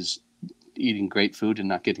that is eating great food and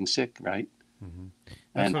not getting sick, right? Mm-hmm.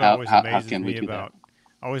 That's And what always how amazes can we me do that? about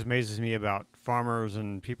always amazes me about farmers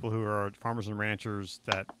and people who are farmers and ranchers,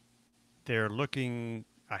 that they're looking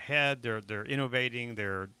ahead, they're innovating,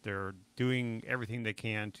 they're doing everything they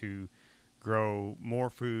can to grow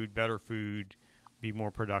more food, better food, be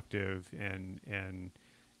more productive, and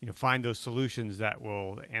find those solutions that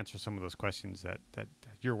will answer some of those questions that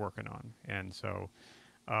you're working on. And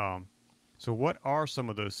um, so what are some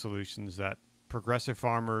of those solutions that progressive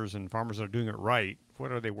farmers and farmers that are doing it right,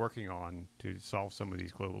 what are they working on to solve some of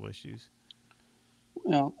these global issues?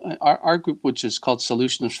 Well, our group, which is called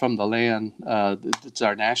Solutions from the Land, it's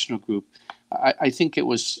our national group. I think it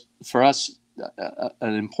was for us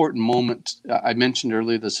an important moment. I mentioned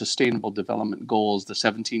earlier the Sustainable Development Goals, the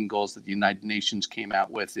 17 goals that the United Nations came out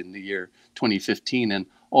with in the year 2015, and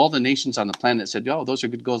all the nations on the planet said, "Oh, those are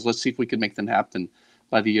good goals. Let's see if we can make them happen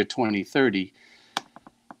by the year 2030."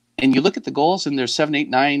 And you look at the goals, and there's 7, 8,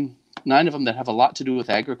 9 of them that have a lot to do with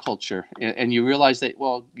agriculture, and you realize that,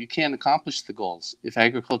 well, you can't accomplish the goals if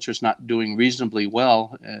agriculture is not doing reasonably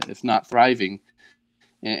well, if not thriving.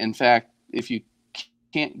 In fact, if you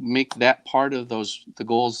can't make that part of the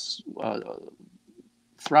goals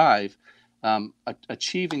thrive,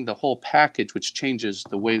 achieving the whole package, which changes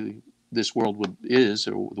the way this world is,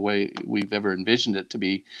 or the way we've ever envisioned it to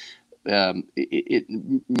be,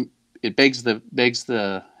 it begs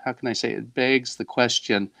the how can I say it begs the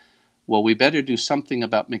question. Well, we better do something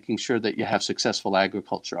about making sure that you have successful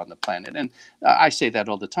agriculture on the planet. And I say that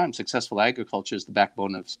all the time. Successful agriculture is the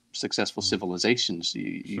backbone of successful Mm. civilizations.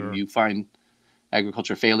 Sure. You find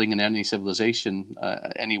agriculture failing in any civilization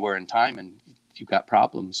anywhere in time, and you've got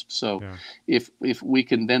problems. So Yeah. if we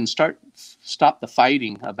can then stop the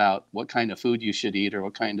fighting about what kind of food you should eat or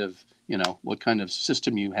what kind of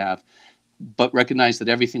system you have, but recognize that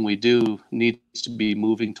everything we do needs to be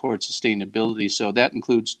moving towards sustainability. So that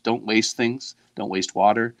includes don't waste things, don't waste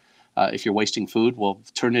water. If you're wasting food, well,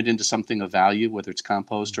 turn it into something of value, whether it's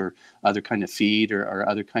compost or other kind of feed or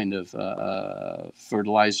other kind of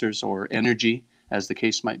fertilizers or energy, as the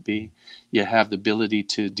case might be. You have the ability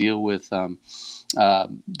to deal with the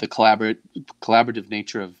collaborative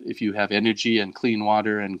nature of if you have energy and clean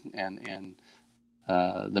water and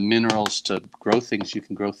the minerals to grow things. You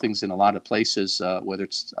can grow things in a lot of places, whether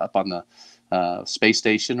it's up on the space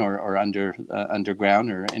station or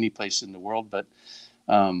underground or any place in the world. But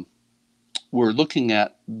we're looking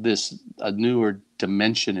at a newer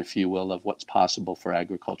dimension, if you will, of what's possible for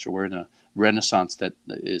agriculture. We're in a renaissance that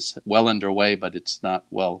is well underway, but it's not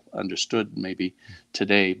well understood maybe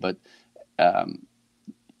today. But the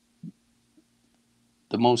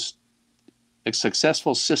most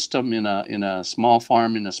successful system in a small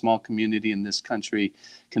farm in a small community in this country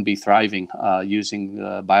can be thriving using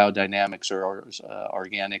biodynamics or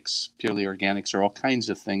organics, purely organics, or all kinds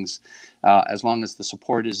of things, as long as the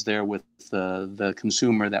support is there with the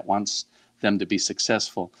consumer that wants them to be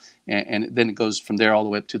successful. And then it goes from there all the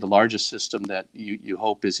way up to the largest system that you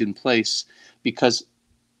hope is in place, because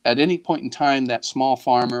at any point in time, that small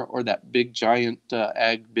farmer or that big giant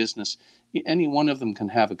ag business, any one of them can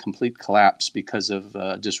have a complete collapse because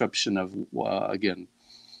of disruption of, again,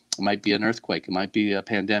 it might be an earthquake, it might be a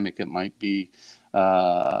pandemic, it might be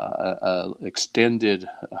a extended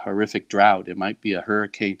horrific drought, it might be a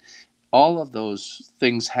hurricane. All of those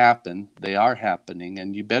things happen, they are happening,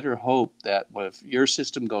 and you better hope that if your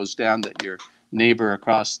system goes down, that your neighbor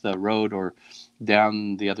across the road or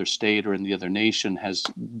down the other state or in the other nation has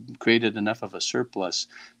created enough of a surplus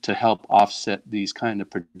to help offset these kind of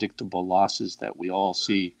predictable losses that we all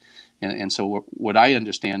see. And so what I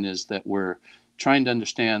understand is that we're trying to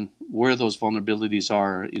understand where those vulnerabilities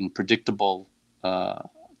are in predictable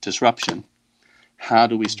disruption. How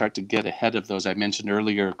do we start to get ahead of those? I mentioned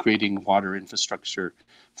earlier creating water infrastructure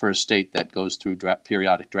for a state that goes through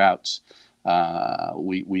periodic droughts.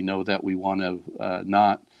 We know that we want to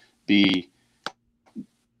not be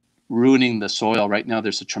ruining the soil. Right now,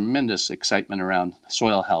 there's a tremendous excitement around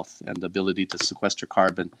soil health and the ability to sequester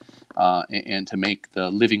carbon and to make the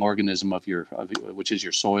living organism of which is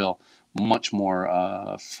your soil, much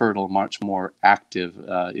more fertile, much more active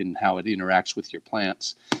in how it interacts with your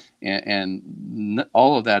plants. And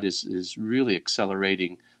all of that is really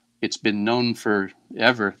accelerating. It's been known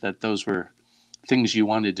forever that those were things you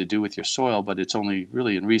wanted to do with your soil, but it's only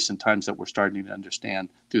really in recent times that we're starting to understand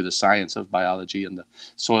through the science of biology and the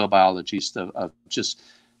soil biologies of just,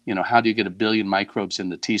 how do you get 1 billion microbes in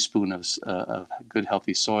the teaspoon of good,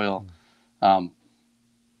 healthy soil?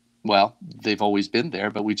 Well, they've always been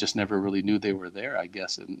there, but we just never really knew they were there, I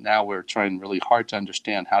guess. And now we're trying really hard to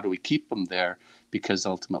understand how do we keep them there, because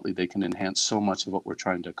ultimately they can enhance so much of what we're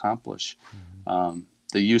trying to accomplish.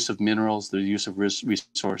 The use of minerals, the use of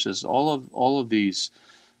resources, all of these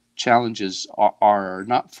challenges are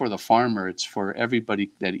not for the farmer, it's for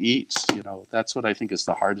everybody that eats. That's what I think is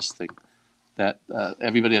the hardest thing, that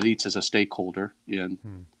everybody that eats is a stakeholder in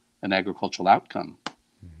an agricultural outcome.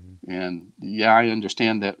 And yeah, I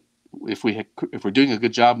understand that if we're doing a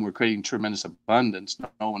good job and we're creating tremendous abundance,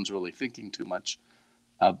 no one's really thinking too much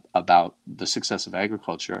about the success of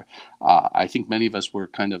agriculture. I think many of us were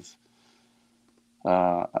kind of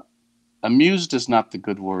amused is not the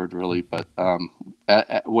good word, really, but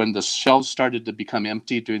when the shelves started to become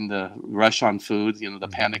empty during the rush on food, the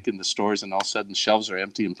panic in the stores, and all of a sudden shelves are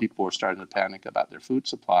empty and people were starting to panic about their food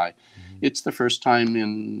supply. It's the first time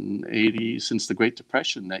in since the Great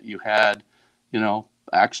Depression that you had,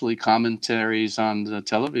 actually commentaries on the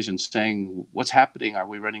television saying, "What's happening? Are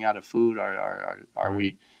we running out of food?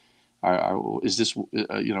 Is this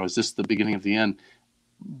is this the beginning of the end?"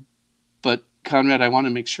 But Conrad, I want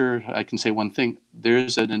to make sure I can say one thing.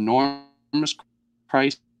 There's an enormous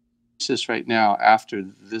crisis right now after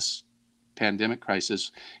this pandemic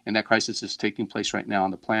crisis, and that crisis is taking place right now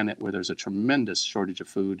on the planet, where there's a tremendous shortage of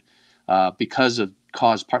food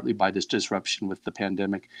caused partly by this disruption with the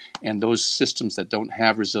pandemic, and those systems that don't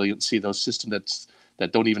have resiliency, those systems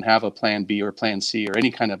that don't even have a plan B or plan C or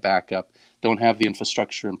any kind of backup, don't have the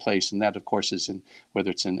infrastructure in place. And that, of course, is whether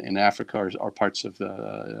it's in Africa or parts of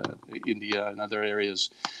India and other areas.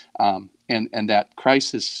 And that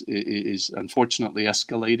crisis is unfortunately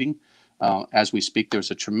escalating. As we speak,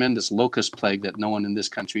 there's a tremendous locust plague that no one in this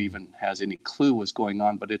country even has any clue was going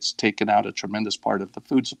on, but it's taken out a tremendous part of the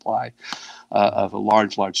food supply of a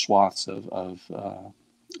large swaths of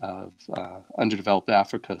underdeveloped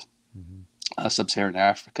Africa, sub-Saharan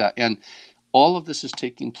Africa. And all of this is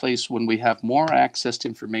taking place when we have more access to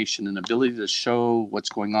information and ability to show what's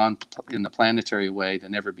going on in the planetary way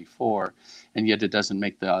than ever before, and yet it doesn't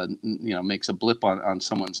make makes a blip on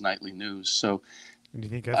someone's nightly news. So, And do you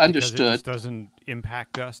think that's because it understood. just doesn't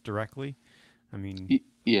impact us directly? I mean,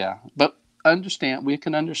 Yeah, but we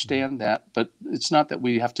can understand that, but it's not that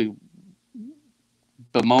we have to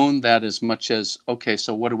bemoan that as much as, okay,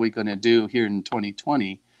 so what are we going to do here in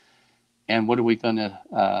 2020? And what are we going to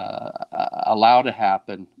allow to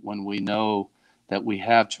happen when we know that we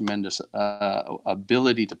have tremendous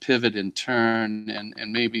ability to pivot and turn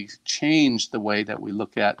and maybe change the way that we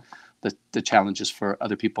look at the challenges for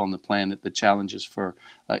other people on the planet, the challenges for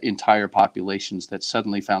entire populations that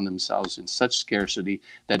suddenly found themselves in such scarcity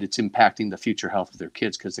that it's impacting the future health of their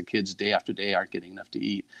kids, because the kids day after day aren't getting enough to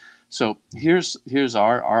eat. So here's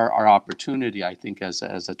our opportunity, I think, as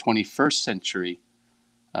a 21st century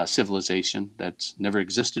civilization that's never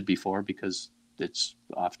existed before, because it's,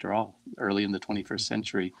 after all, early in the 21st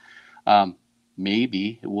century.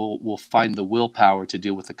 Maybe we'll find the willpower to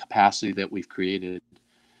deal with the capacity that we've created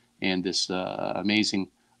and this amazing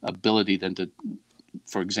ability then to,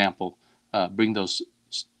 for example, bring those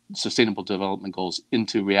sustainable development goals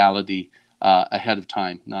into reality ahead of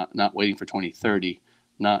time, not waiting for 2030,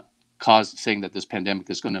 not saying that this pandemic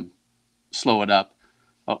is going to slow it up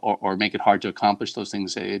or make it hard to accomplish those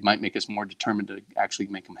things. It might make us more determined to actually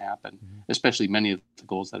make them happen, especially many of the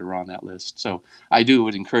goals that are on that list. So I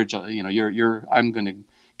would encourage, I'm going to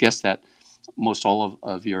guess that most all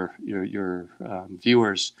of your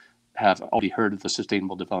viewers have already heard of the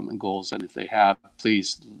Sustainable Development Goals, and if they have,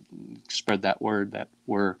 please spread that word that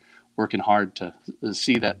we're working hard to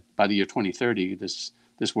see that by the year 2030, this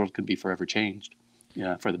world could be forever changed,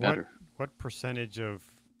 for the better. What percentage of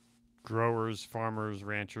growers, farmers,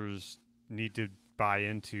 ranchers need to buy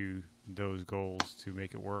into those goals to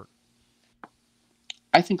make it work?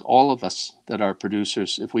 I think all of us that are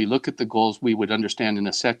producers, if we look at the goals, we would understand in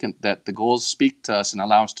a second that the goals speak to us and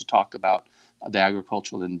allow us to talk about the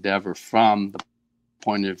agricultural endeavor from the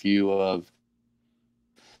point of view of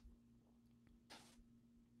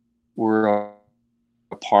we're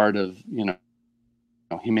a part of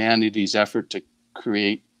humanity's effort to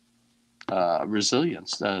create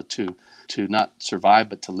resilience, to not survive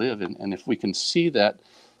but to live. And if we can see that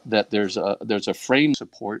there's a frame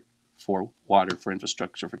support for water, for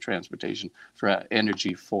infrastructure, for transportation, for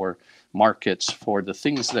energy, for markets, for the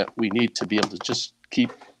things that we need to be able to just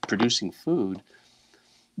keep producing food,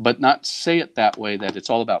 but not say it that way, that it's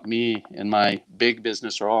all about me and my big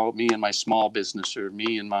business, or all me and my small business, or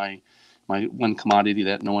me and my one commodity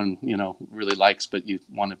that no one really likes, but you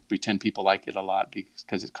want to pretend people like it a lot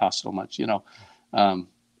because it costs so much. I'm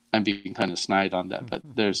being kind of snide on that, but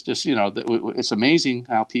there's just it's amazing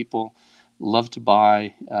how people love to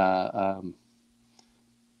buy,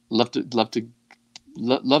 love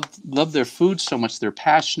their food so much. They're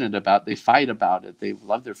passionate about. They fight about it. They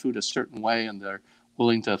love their food a certain way, and they're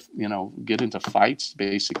willing to get into fights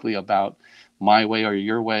basically about my way or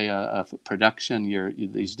your way of production,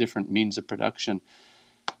 these different means of production.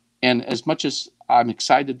 And as much as I'm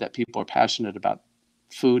excited that people are passionate about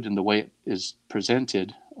food and the way it is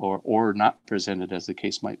presented or not presented, as the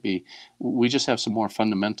case might be, we just have some more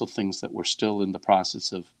fundamental things that we're still in the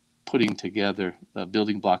process of putting together,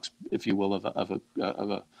 building blocks, if you will, of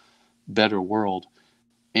a better world.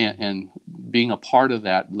 And being a part of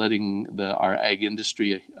that, letting our ag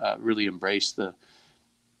industry really embrace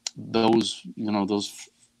those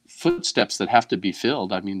footsteps that have to be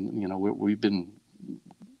filled. I mean, we've been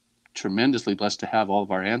tremendously blessed to have all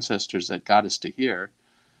of our ancestors that got us to here.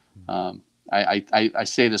 I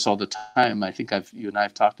say this all the time. I think you and I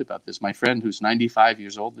have talked about this. My friend, who's 95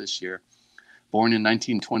 years old this year, born in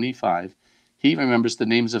 1925, he remembers the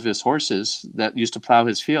names of his horses that used to plow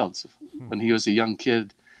his fields when he was a young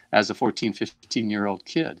kid, as a 14, 15-year-old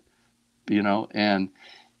kid, and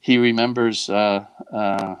he remembers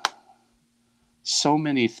so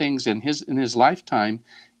many things in his lifetime.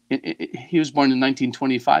 He was born in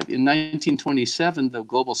 1925. In 1927, the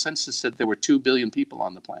global census said there were 2 billion people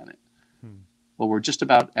on the planet. Well, we're just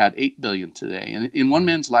about at 8 billion today. And in one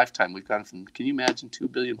man's lifetime, we've gone from, can you imagine, 2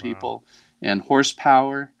 billion people and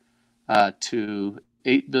horsepower to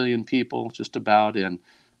 8 billion people, just about, and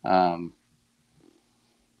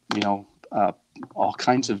all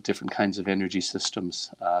kinds of different kinds of energy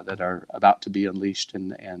systems that are about to be unleashed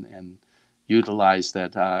and utilize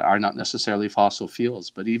that are not necessarily fossil fuels.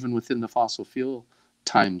 But even within the fossil fuel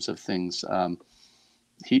times of things,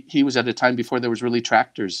 he was at a time before there was really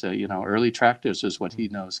tractors. Early tractors is what he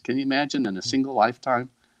knows. Can you imagine in a single lifetime?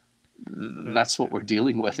 That's what we're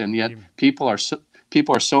dealing with, and yet people are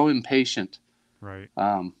so impatient, right.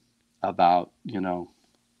 about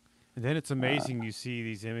And then it's amazing you see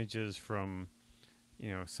these images from,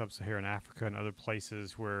 sub-Saharan Africa and other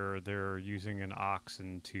places where they're using an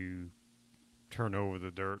oxen to turn over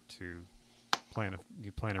the dirt to plant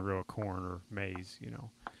a row of corn or maize.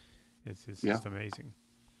 It's yeah. just amazing.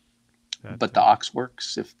 That, But the ox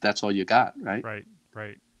works if that's all you got, right? right,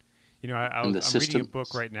 right. And the I'm reading a system.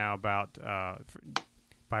 book right now about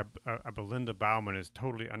by Belinda Bauman, is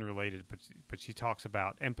totally unrelated, but she talks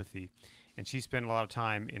about empathy, and she spent a lot of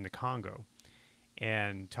time in the Congo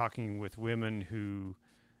and talking with women who,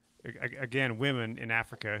 again, women in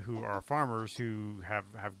Africa who are farmers who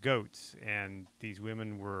have goats, and these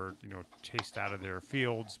women were chased out of their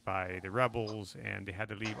fields by the rebels, and they had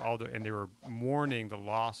to leave and they were mourning the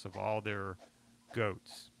loss of all their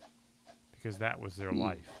goats because that was their Mm,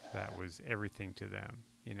 life, that was everything to them.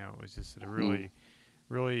 It was just a mm,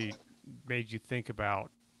 really made you think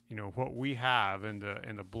about what we have and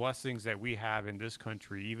the blessings that we have in this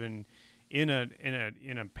country, even in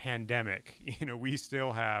a pandemic.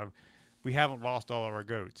 We haven't lost all of our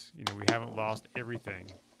goats. We haven't lost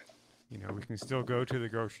everything. We can still go to the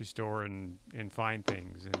grocery store and find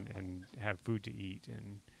things and have food to eat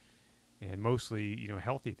and mostly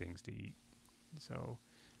healthy things to eat. So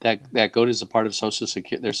that goat is a part of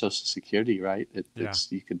their social security, right? yeah,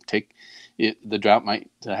 It's you can take it. The drought might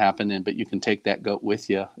happen, but you can take that goat with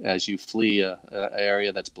you as you flee a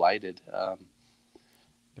area that's blighted.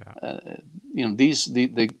 yeah, Uh, these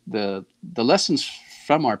the lessons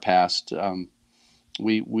from our past.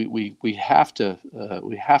 We have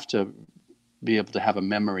to be able to have a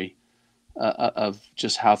memory of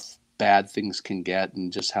just how bad things can get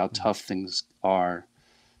and just how mm, tough things are.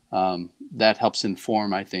 That helps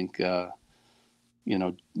inform, I think,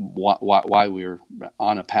 why we're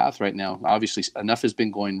on a path right now. Obviously, enough has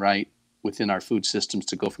been going right within our food systems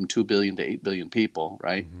to go from 2 billion to 8 billion people,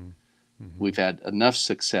 right? mm-hmm, mm-hmm, We've had enough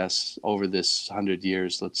success over this 100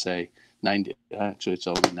 years, let's say 90, actually it's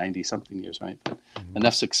only 90 something years, right? But mm-hmm,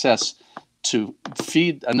 enough success to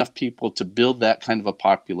feed enough people to build that kind of a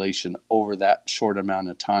population over that short amount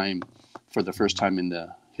of time for the first mm-hmm, time in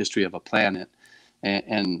the history of a planet.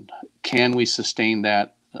 And can we sustain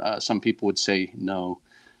that? Some people would say no.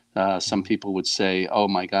 Some mm-hmm, people would say, "Oh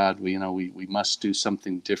my God, we must do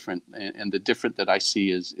something different." And the different that I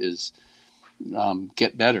see is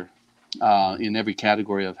get better right. in every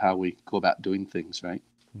category of how we go about doing things, right?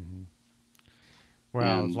 Mm-hmm.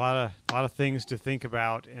 Well, it's And a lot of things to think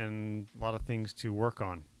about and a lot of things to work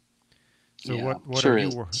on. So yeah, sure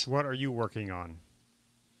is. what are you working on?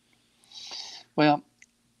 Well,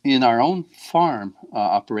 in our own farm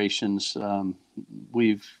operations,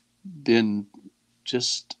 we've been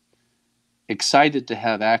just excited to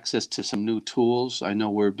have access to some new tools. I know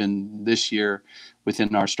we've been this year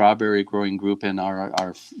within our strawberry growing group and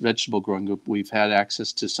our vegetable growing group, we've had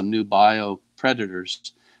access to some new bio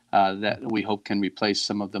predators that we hope can replace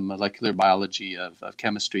some of the molecular biology of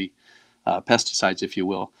chemistry, pesticides, if you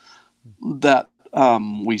will, that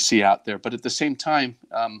we see out there. But at the same time,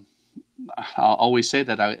 I'll always say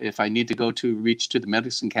that if I need to reach to the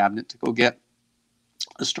medicine cabinet to go get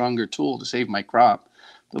a stronger tool to save my crop,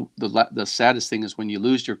 the saddest thing is when you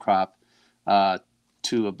lose your crop uh,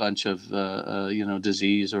 to a bunch of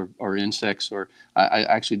disease or insects. Or I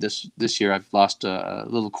actually this year I've lost a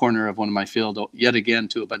little corner of one of my field yet again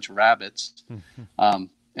to a bunch of rabbits.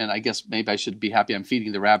 And I guess maybe I should be happy I'm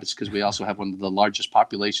feeding the rabbits because we also have one of the largest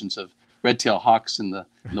populations of red-tailed hawks in the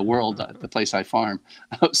world at the place I farm.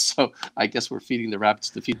 So I guess we're feeding the rabbits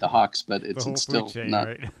to feed the hawks, but The whole it's food still chain, not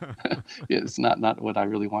right? it's not what I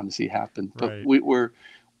really want to see happen. But Right. we're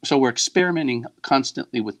experimenting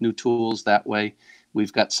constantly with new tools that way.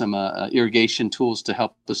 We've got some irrigation tools to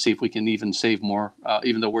help us see if we can even save more,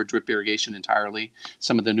 even though we're drip irrigation entirely.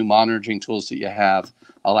 Some of the new monitoring tools that you have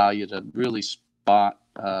allow you to really spot,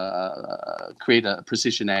 create a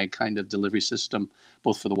precision ag kind of delivery system,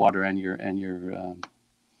 both for the water and your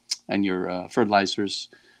fertilizers.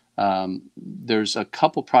 There's a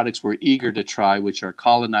couple products we're eager to try, which are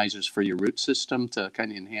colonizers for your root system to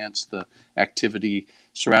kind of enhance the activity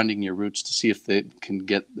surrounding your roots to see if they can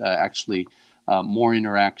get actually more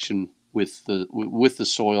interaction with the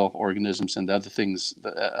soil organisms and the other things,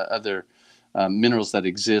 the other minerals that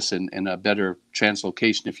exist, and a better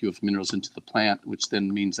translocation if you have minerals into the plant, which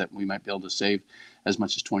then means that we might be able to save as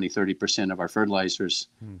much as 20-30% of our fertilizers.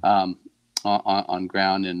 Hmm. on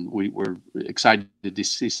ground, and we're excited to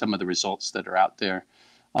see some of the results that are out there.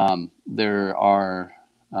 There are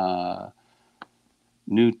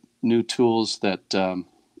new tools that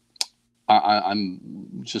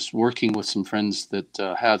I'm just working with some friends that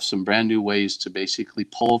have some brand new ways to basically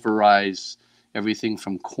pulverize everything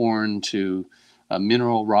from corn to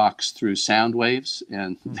mineral rocks through sound waves,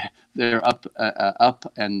 and they're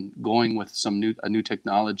up and going with a new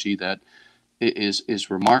technology that is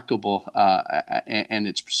remarkable, and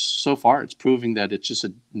it's so far it's proving that it's just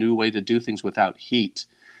a new way to do things without heat.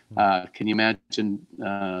 Can you imagine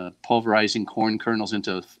pulverizing corn kernels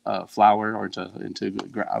into flour, or into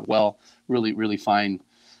really fine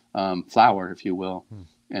flour, if you will,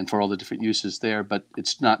 and for all the different uses there? But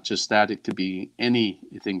it's not just that; it could be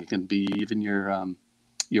anything. It can be even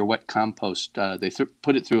your wet compost. They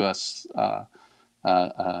put it through a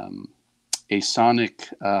sonic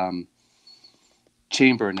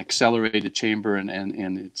chamber, an accelerated chamber, and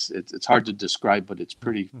it's hard to describe, but it's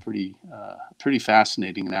pretty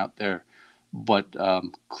fascinating and out there. But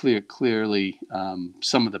clearly,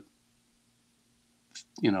 some of the,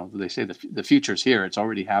 they say the future's here. It's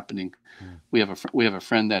already happening. We have a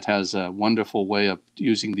friend that has a wonderful way of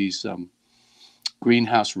using these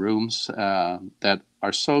greenhouse rooms that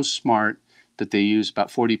are so smart that they use about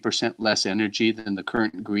 40% less energy than the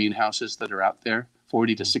current greenhouses that are out there.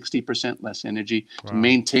 40 to 60% less energy to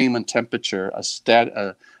maintain a temperature,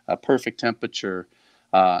 a perfect temperature.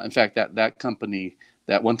 In fact, that company,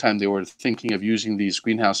 that one time they were thinking of using these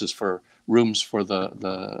greenhouses for rooms for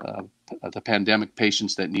the pandemic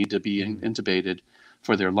patients that need to be intubated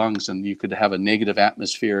for their lungs, and you could have a negative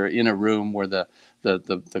atmosphere in a room where the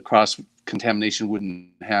cross contamination wouldn't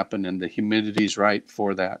happen, and the humidity's right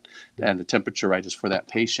for that, and the temperature right is for that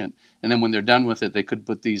patient. And then when they're done with it, they could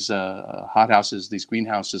put these hothouses, these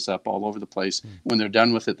greenhouses up all over the place. When they're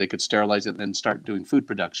done with it, they could sterilize it and then start doing food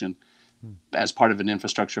production as part of an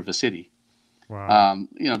infrastructure of a city. Wow.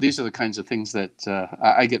 These are the kinds of things that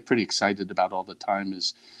I get pretty excited about all the time.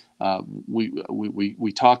 Is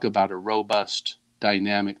we talk about a robust,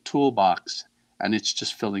 dynamic toolbox, and it's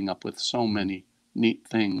just filling up with so many neat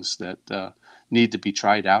things that need to be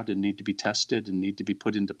tried out and need to be tested and need to be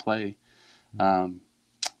put into play.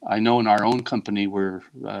 I know in our own company, we're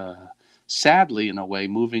sadly, in a way,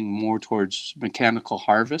 moving more towards mechanical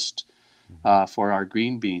harvest for our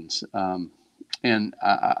green beans. And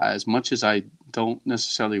as much as I don't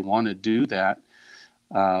necessarily want to do that,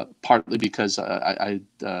 partly because I'm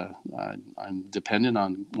dependent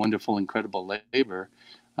on wonderful, incredible labor.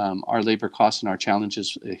 Our labor costs and our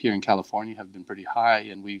challenges here in California have been pretty high,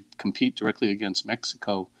 and we compete directly against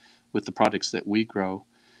Mexico with the products that we grow.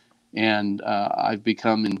 And I've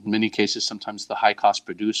become, in many cases, sometimes the high-cost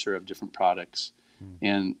producer of different products.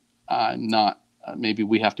 And I'm not. Maybe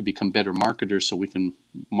we have to become better marketers so we can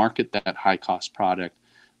market that high-cost product.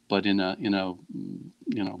 But in a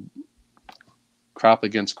crop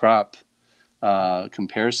against crop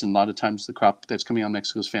comparison, a lot of times the crop that's coming out of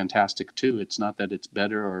Mexico is fantastic too. It's not that it's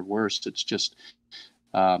better or worse. It's just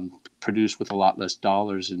produced with a lot less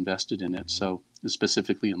dollars invested in it. So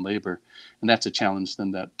specifically in labor, and that's a challenge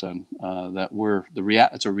then that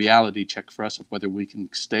it's a reality check for us of whether we can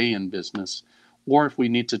stay in business, or if we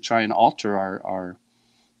need to try and alter our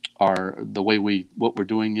the way what we're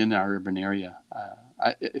doing in our urban area.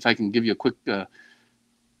 If I can give you a quick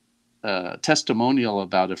testimonial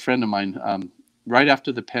about a friend of mine. Right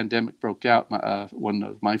after the pandemic broke out, one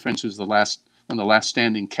of my friends, who's one of the last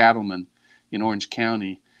standing cattlemen in Orange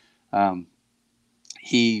County,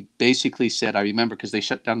 he basically said, I remember because they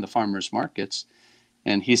shut down the farmers markets,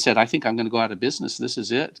 and he said, I think I'm going to go out of business. This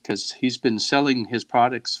is it, because he's been selling his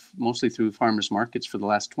products mostly through farmers markets for the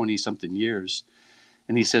last 20-something years.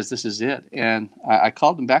 And he says, this is it. And I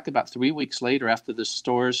called him back about 3 weeks later after the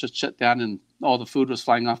stores had shut down and all the food was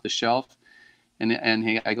flying off the shelf. And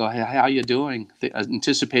I go, hey, how you doing?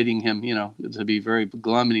 Anticipating him, to be very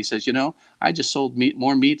glum. And he says, I just sold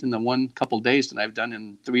more meat in the couple days than I've done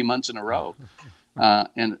in 3 months in a row.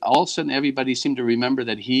 And all of a sudden, everybody seemed to remember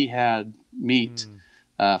that he had meat,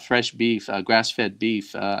 fresh beef, grass-fed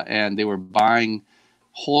beef, and they were buying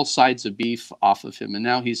whole sides of beef off of him. And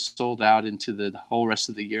now he's sold out into the whole rest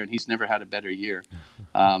of the year, and he's never had a better year.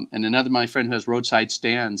 And my friend who has roadside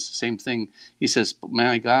stands, same thing. He says,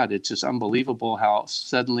 my God, it's just unbelievable how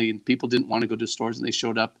suddenly people didn't want to go to stores, and they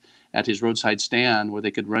showed up at his roadside stand where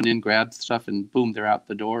they could run in, grab stuff, and boom, they're out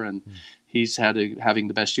the door. And he's having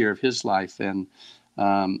the best year of his life. And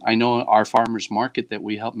I know our farmers market that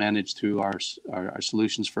we help manage through our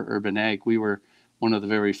solutions for urban ag. We were one of the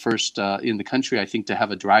very first in the country, I think, to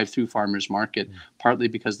have a drive-through farmers market, partly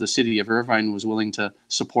because the city of Irvine was willing to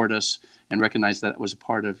support us and recognize that it was a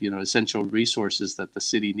part of, essential resources that the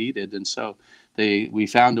city needed. And so we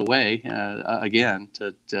found a way, again,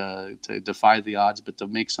 to defy the odds, but to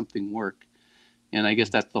make something work. And I guess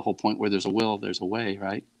that's the whole point. Where there's a will, there's a way,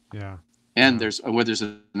 right? Yeah. And where there's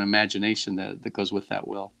an imagination that goes with that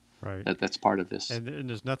will. Right. That's part of this. And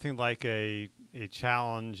there's nothing like a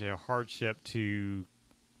challenge, a hardship to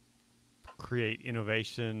create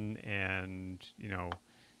innovation and,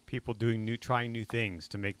 people trying new things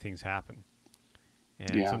to make things happen.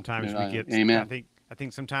 And sometimes we get, amen. I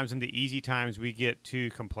think sometimes in the easy times we get too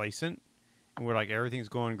complacent and we're like, everything's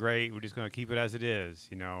going great. We're just going to keep it as it is,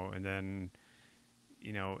 and then,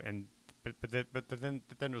 but then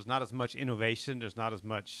there's not as much innovation. There's not as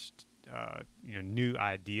much, new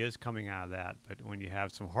ideas coming out of that. But when you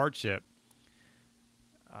have some hardship,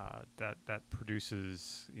 that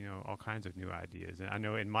produces, all kinds of new ideas. And I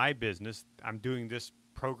know in my business, I'm doing this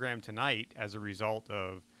program tonight as a result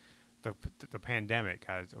of the pandemic.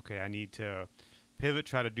 I need to pivot,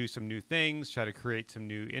 try to do some new things, try to create some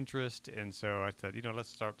new interest. And so I thought, let's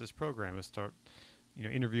start this program. Let's start,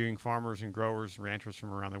 interviewing farmers and growers and ranchers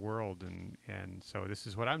from around the world. And so this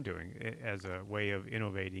is what I'm doing as a way of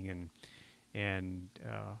innovating and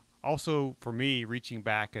also for me, reaching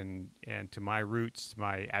back and to my roots,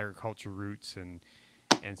 my agriculture roots, and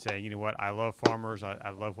saying, you know what, I love farmers.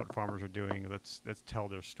 I love what farmers are doing. Let's tell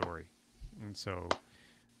their story. And so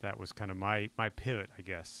that was kind of my pivot, I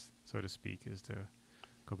guess, so to speak, is to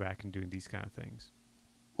go back and doing these kind of things.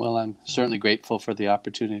 Well, I'm certainly grateful for the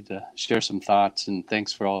opportunity to share some thoughts, and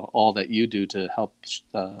thanks for all that you do to help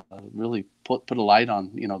really put a light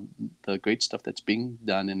on, the great stuff that's being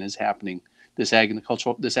done and is happening. This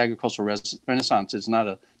agricultural renaissance is not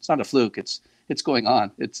a fluke. It's going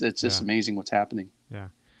on. It's just amazing what's happening. Yeah.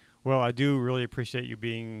 Well, I do really appreciate you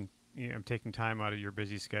being, taking time out of your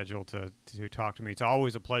busy schedule to talk to me. It's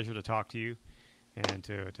always a pleasure to talk to you and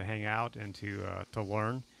to hang out and to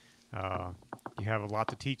learn. You have a lot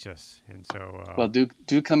to teach us, and so. Well,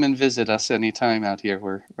 do come and visit us anytime out here.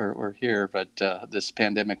 We're here, but this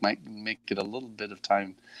pandemic might make it a little bit of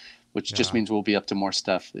time, which just means we'll be up to more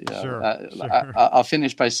stuff. Sure. I'll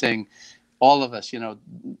finish by saying, all of us,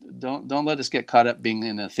 don't let us get caught up being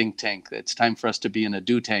in a think tank. It's time for us to be in a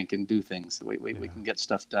do tank and do things. We can get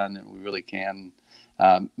stuff done, and we really can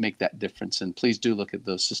make that difference. And please do look at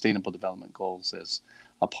those Sustainable Development Goals as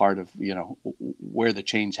a part of, where the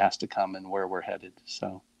change has to come and where we're headed.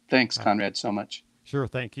 So thanks, Conrad, so much. Sure.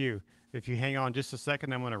 Thank you. If you hang on just a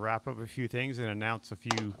second, I'm going to wrap up a few things and announce a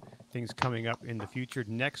few things coming up in the future.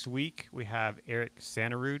 Next week, we have Eric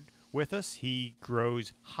Santerud with us. He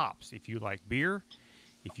grows hops. If you like beer,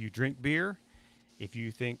 if you drink beer, if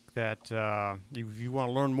you think that if you want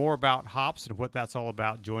to learn more about hops and what that's all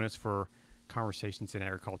about, join us for Conversations in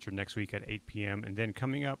Agriculture next week at 8 p.m. And then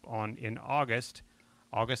coming up in August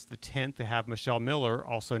the 10th, to have Michelle Miller,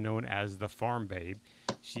 also known as the Farm Babe.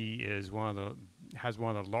 She is has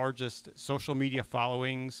one of the largest social media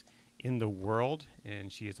followings in the world,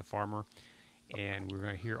 and she is a farmer. And we're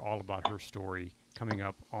going to hear all about her story coming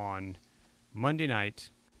up on Monday night,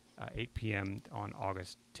 8 p.m. on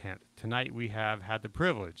August 10th. Tonight we have had the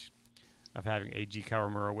privilege of having A.G.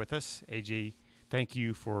 Kawamura with us. A.G., thank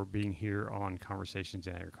you for being here on Conversations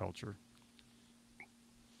in Agriculture.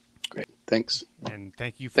 Great. Thanks. And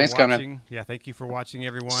thank you for watching. Conrad. Yeah, thank you for watching,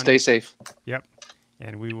 everyone. Stay safe. Yep.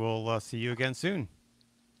 And we will see you again soon.